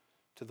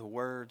to the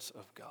words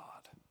of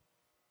God.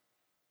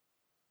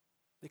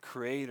 The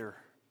creator,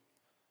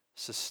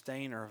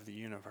 sustainer of the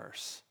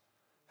universe,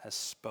 has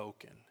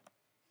spoken.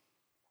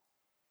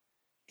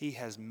 He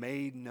has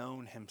made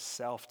known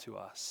himself to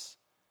us.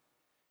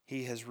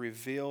 He has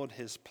revealed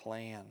his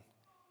plan.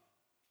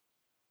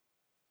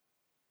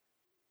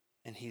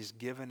 And he's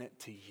given it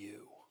to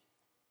you.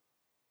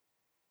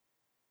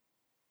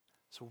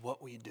 So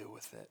what will you do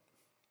with it?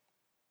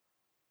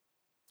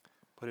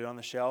 Put it on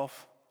the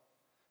shelf?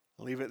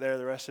 Leave it there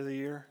the rest of the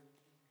year?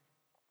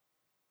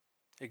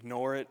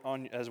 Ignore it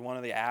as one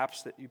of the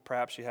apps that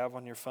perhaps you have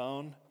on your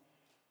phone?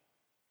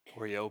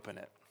 Or you open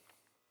it?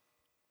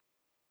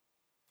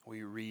 Will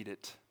you read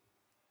it?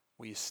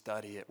 Will you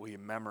study it? Will you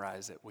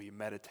memorize it? Will you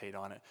meditate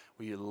on it?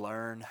 Will you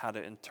learn how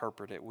to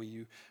interpret it? Will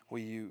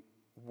you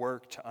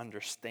work to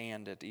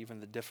understand it,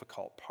 even the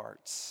difficult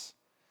parts?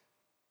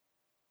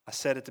 I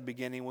said at the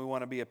beginning, we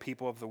want to be a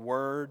people of the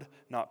Word,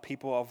 not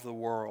people of the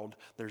world.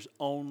 There's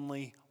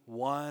only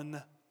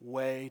one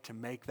way to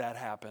make that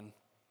happen.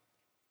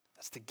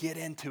 That's to get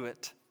into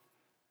it,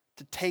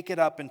 to take it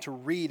up and to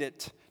read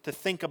it, to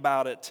think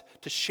about it,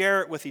 to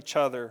share it with each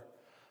other,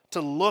 to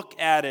look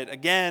at it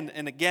again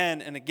and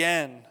again and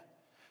again,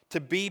 to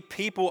be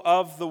people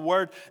of the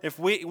Word. If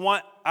we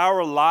want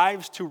our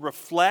lives to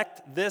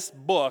reflect this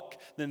book,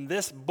 then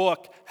this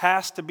book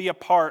has to be a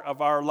part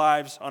of our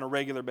lives on a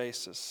regular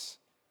basis.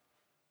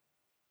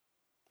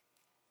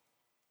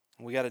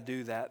 We got to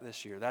do that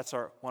this year. That's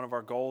one of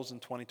our goals in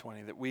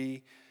 2020, that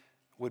we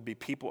would be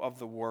people of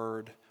the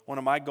Word. One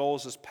of my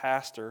goals as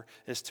pastor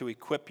is to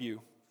equip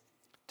you,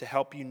 to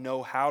help you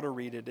know how to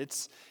read it.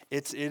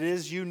 It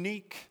is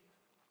unique.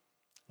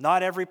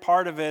 Not every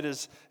part of it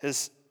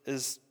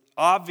is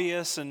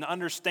obvious and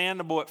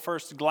understandable at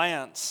first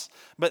glance,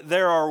 but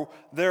there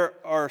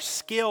are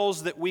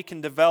skills that we can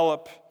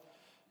develop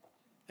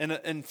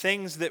and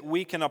things that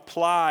we can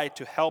apply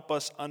to help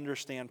us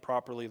understand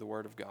properly the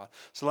Word of God.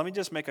 So let me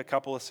just make a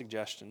couple of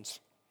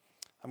suggestions.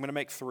 I'm going to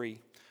make 3.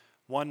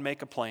 1,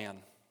 make a plan.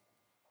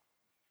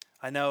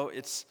 I know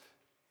it's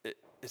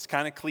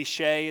kind of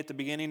cliche at the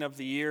beginning of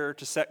the year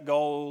to set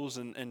goals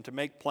and to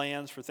make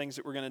plans for things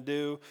that we're going to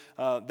do.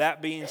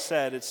 That being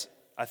said, it's,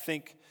 I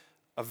think,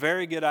 a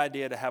very good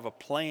idea to have a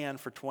plan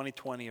for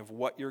 2020 of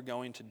what you're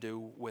going to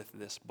do with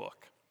this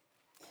book.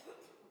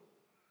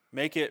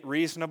 Make it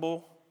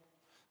reasonable.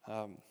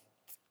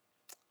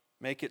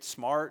 Make it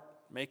smart,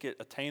 make it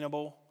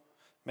attainable,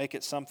 make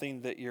it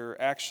something that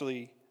you're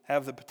actually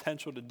have the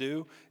potential to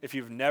do. If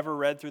you've never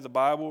read through the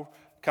Bible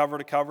cover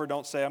to cover,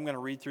 don't say, I'm going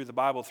to read through the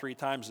Bible 3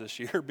 times this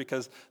year,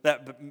 because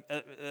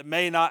that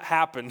may not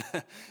happen.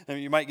 And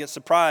you might get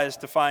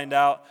surprised to find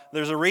out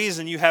there's a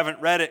reason you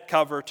haven't read it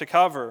cover to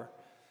cover.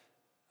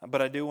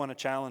 But I do want to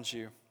challenge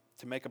you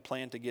to make a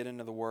plan to get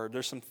into the Word.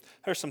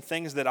 There's some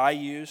things that I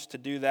use to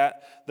do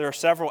that. There are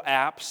several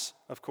apps,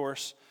 of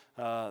course,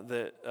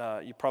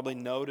 that you probably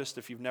noticed.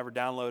 If you've never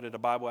downloaded a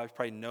Bible app, you've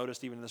probably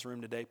noticed even in this room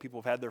today,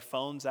 people have had their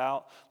phones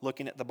out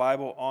looking at the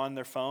Bible on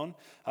their phone.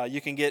 You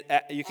can get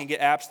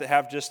apps that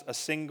have just a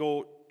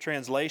single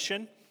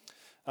translation,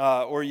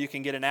 or you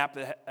can get an app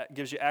that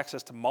gives you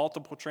access to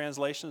multiple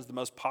translations. The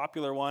most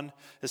popular one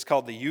is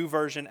called the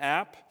YouVersion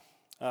app,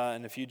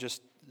 and if you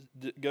just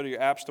go to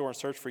your app store and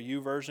search for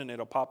YouVersion,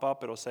 it'll pop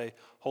up. It'll say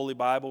Holy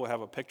Bible. It'll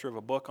have a picture of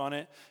a book on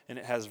it, and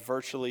it has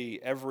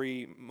virtually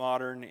every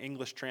modern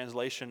English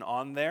translation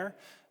on there.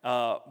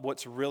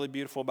 What's really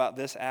beautiful about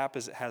this app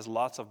is it has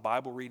lots of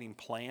Bible reading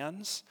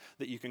plans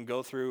that you can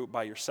go through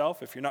by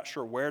yourself. If you're not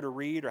sure where to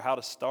read or how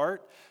to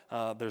start,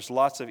 there's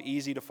lots of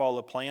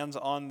easy-to-follow plans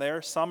on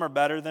there. Some are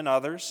better than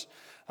others,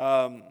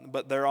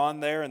 but they're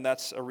on there, and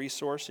that's a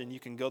resource, and you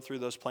can go through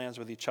those plans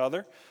with each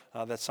other.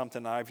 That's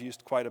something I've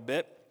used quite a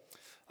bit.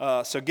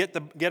 So get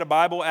a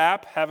Bible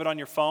app, have it on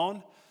your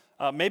phone.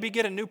 Maybe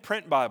get a new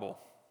print Bible.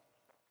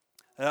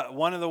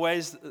 One of the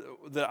ways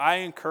that I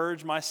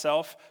encourage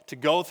myself to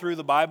go through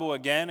the Bible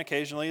again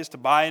occasionally is to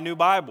buy a new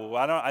Bible.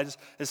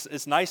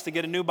 It's nice to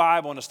get a new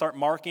Bible and to start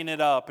marking it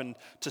up and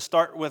to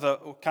start with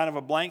a kind of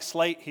a blank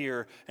slate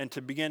here and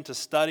to begin to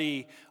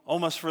study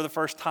almost for the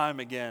first time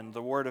again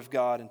the Word of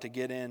God and to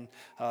get in.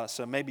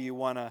 So maybe you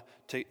want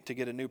to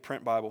get a new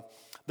print Bible.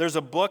 There's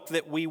a book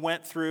that we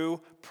went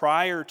through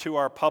prior to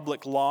our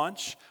public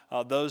launch,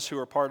 those who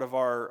are part of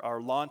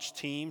our launch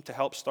team to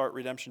help start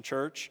Redemption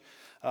Church.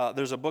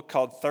 There's a book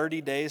called 30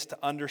 Days to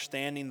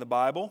Understanding the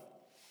Bible,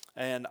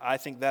 and I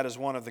think that is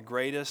one of the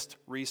greatest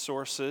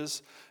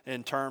resources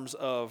in terms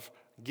of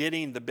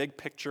getting the big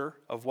picture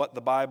of what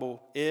the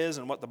Bible is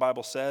and what the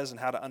Bible says and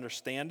how to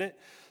understand it.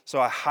 So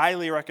I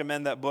highly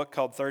recommend that book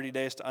called 30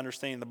 Days to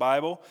Understanding the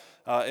Bible.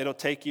 It'll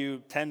take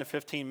you 10 to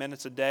 15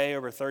 minutes a day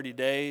over 30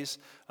 days,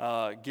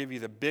 give you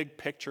the big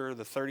picture,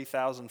 the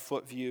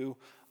 30,000-foot view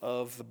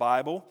of the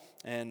Bible,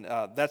 and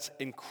that's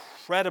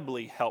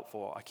incredibly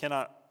helpful. I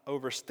cannot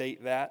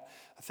overstate that.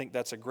 I think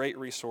that's a great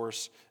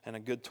resource and a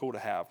good tool to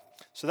have.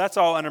 So that's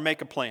all under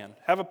Make a Plan.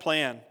 Have a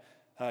plan.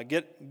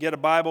 Get a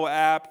Bible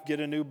app, get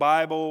a new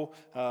Bible,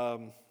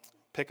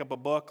 pick up a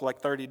book like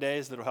 30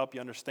 Days that'll help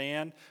you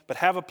understand, but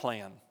have a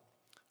plan.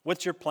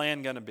 What's your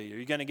plan going to be? Are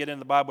you going to get in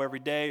the Bible every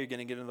day? Are you going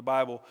to get in the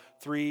Bible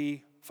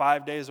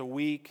 3-5 days a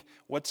week?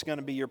 What's going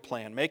to be your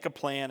plan? Make a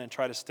plan and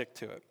try to stick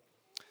to it.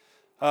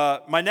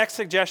 My next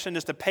suggestion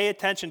is to pay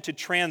attention to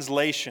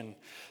translation,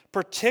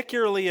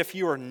 particularly if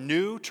you are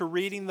new to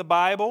reading the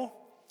Bible.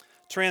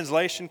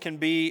 Translation can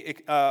be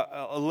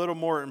a little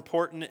more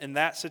important in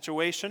that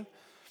situation.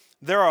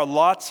 There are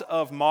lots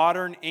of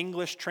modern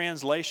English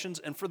translations,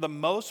 and for the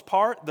most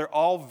part, they're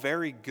all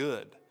very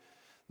good.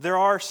 There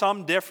are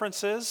some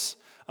differences.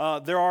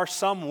 There are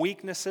some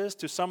weaknesses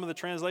to some of the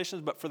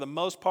translations, but for the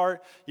most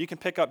part, you can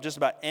pick up just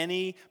about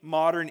any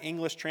modern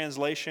English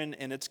translation,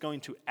 and it's going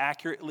to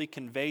accurately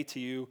convey to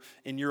you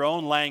in your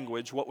own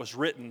language what was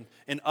written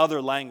in other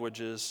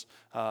languages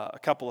a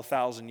couple of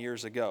thousand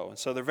years ago. And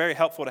so they're very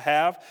helpful to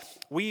have.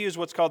 We use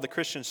what's called the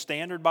Christian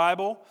Standard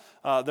Bible.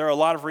 There are a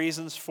lot of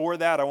reasons for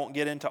that. I won't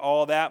get into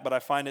all that, but I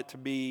find it to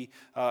be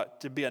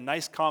a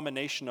nice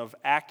combination of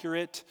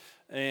accurate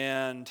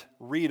and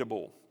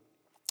readable.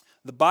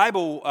 The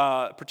Bible,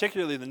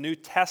 particularly the New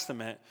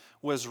Testament,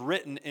 was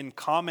written in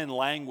common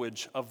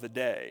language of the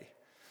day.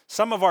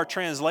 Some of our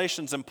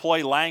translations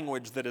employ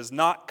language that is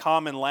not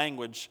common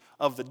language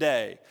of the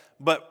day,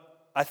 but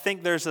I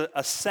think there's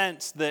a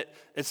sense that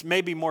it's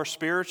maybe more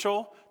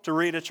spiritual to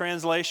read a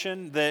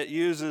translation that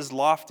uses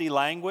lofty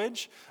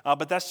language,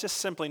 but that's just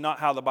simply not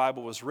how the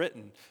Bible was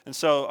written. And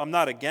so I'm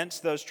not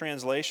against those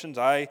translations.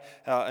 I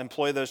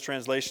employ those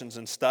translations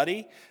in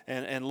study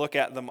and look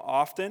at them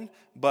often,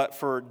 but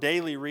for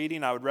daily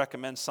reading, I would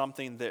recommend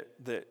something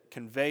that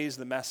conveys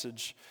the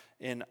message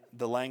in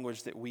the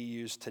language that we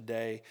use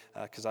today,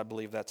 because I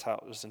believe that's how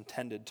it was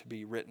intended to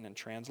be written and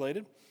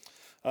translated.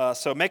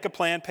 So make a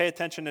plan, pay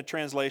attention to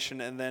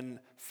translation, and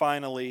then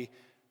finally,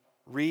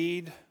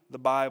 read the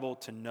Bible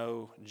to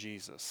know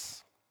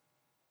Jesus.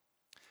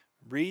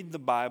 Read the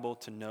Bible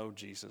to know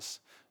Jesus.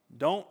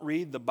 Don't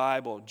read the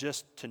Bible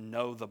just to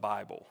know the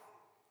Bible.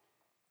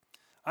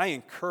 I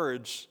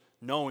encourage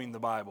knowing the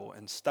Bible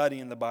and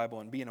studying the Bible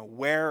and being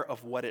aware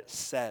of what it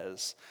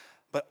says.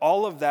 But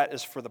all of that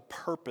is for the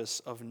purpose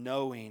of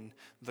knowing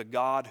the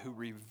God who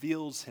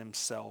reveals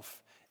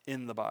himself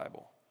in the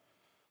Bible.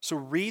 So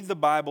read the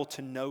Bible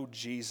to know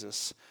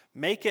Jesus.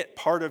 Make it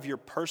part of your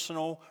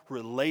personal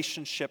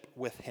relationship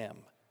with him.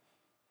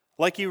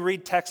 Like you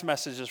read text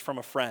messages from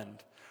a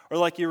friend, or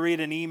like you read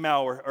an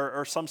email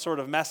or some sort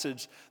of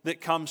message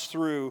that comes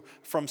through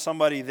from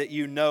somebody that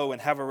you know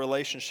and have a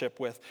relationship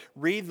with.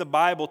 Read the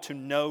Bible to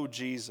know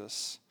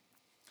Jesus.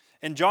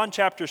 In John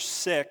chapter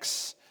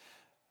 6,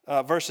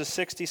 verses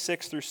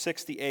 66 through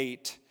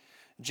 68,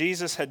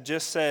 Jesus had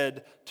just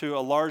said to a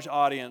large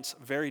audience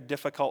very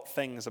difficult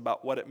things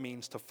about what it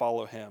means to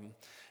follow him.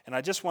 And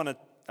I just want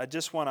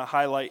to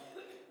highlight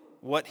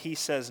what he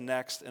says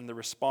next in the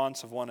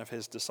response of one of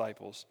his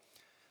disciples.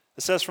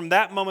 It says, "From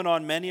that moment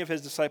on, many of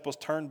his disciples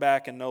turned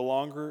back and no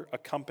longer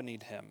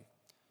accompanied him.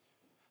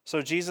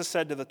 So Jesus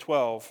said to the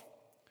 12,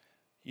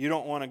 'You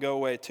don't want to go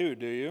away too,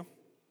 do you?'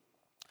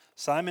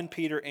 Simon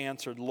Peter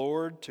answered,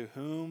 'Lord, to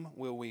whom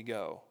will we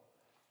go?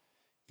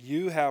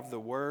 You have the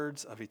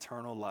words of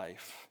eternal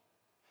life.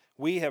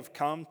 We have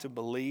come to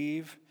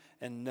believe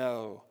and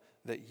know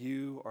that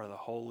you are the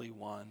Holy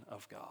One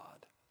of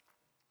God.'"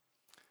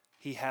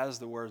 He has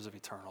the words of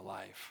eternal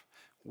life.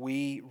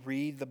 We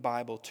read the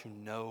Bible to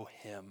know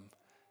him,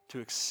 to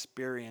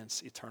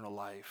experience eternal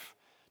life,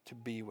 to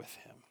be with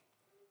him.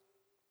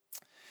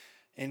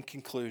 In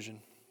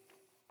conclusion,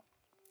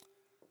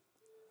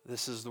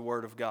 this is the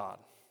Word of God.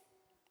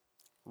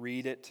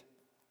 Read it,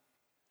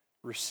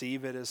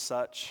 receive it as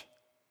such,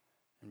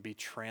 and be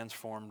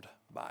transformed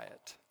by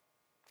it.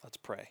 Let's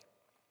pray.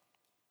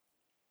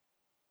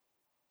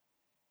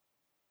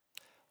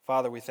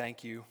 Father, we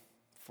thank you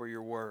for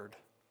your word.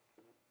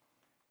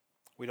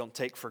 We don't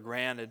take for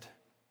granted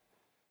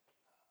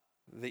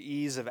the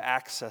ease of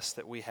access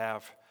that we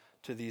have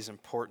to these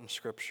important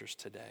scriptures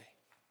today.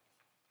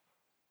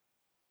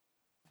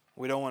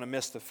 We don't want to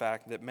miss the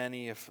fact that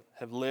many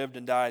have lived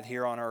and died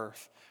here on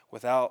earth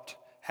without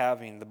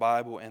having the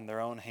Bible in their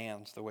own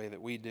hands the way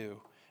that we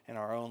do in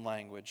our own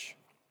language.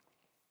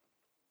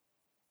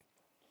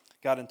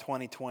 God, in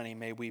 2020,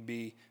 may we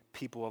be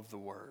people of the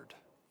Word,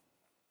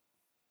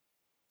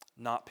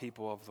 not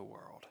people of the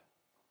world.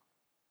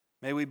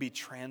 May we be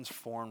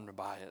transformed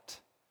by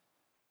it.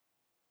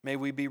 May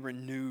we be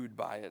renewed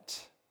by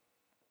it.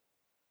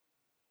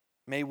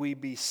 May we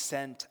be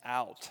sent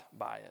out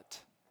by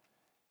it.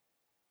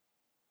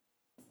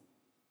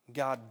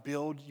 God,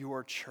 build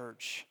your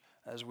church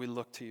as we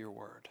look to your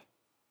word.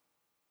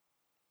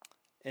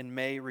 And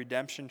may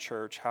Redemption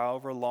Church,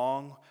 however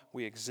long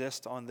we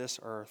exist on this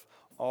earth,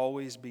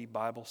 always be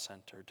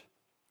Bible-centered.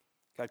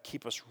 God,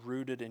 keep us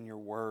rooted in your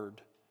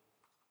word.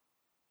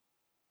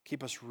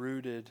 Keep us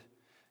rooted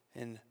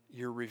in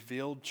your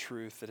revealed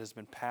truth that has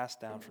been passed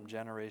down from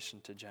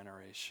generation to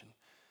generation.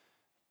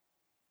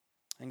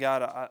 And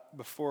God,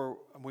 before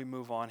we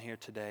move on here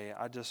today,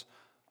 I just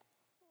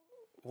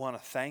want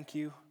to thank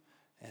you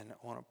and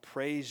I want to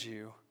praise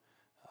you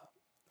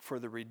for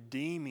the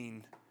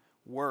redeeming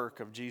work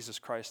of Jesus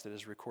Christ that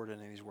is recorded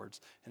in these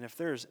words. And if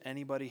there is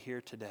anybody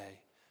here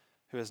today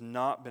who has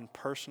not been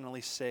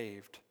personally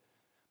saved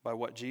by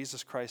what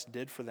Jesus Christ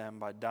did for them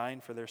by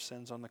dying for their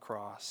sins on the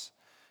cross,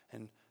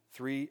 and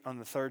on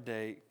the third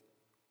day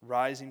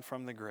rising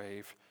from the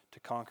grave to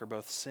conquer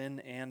both sin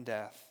and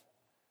death,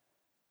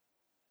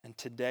 and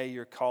today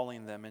you're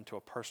calling them into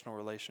a personal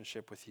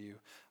relationship with you,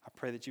 I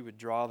pray that you would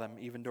draw them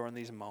even during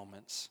these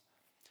moments,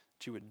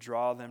 that you would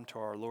draw them to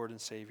our Lord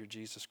and Savior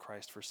Jesus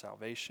Christ for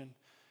salvation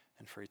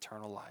and for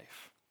eternal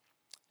life.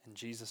 In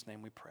Jesus'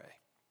 name we pray.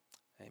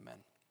 Amen.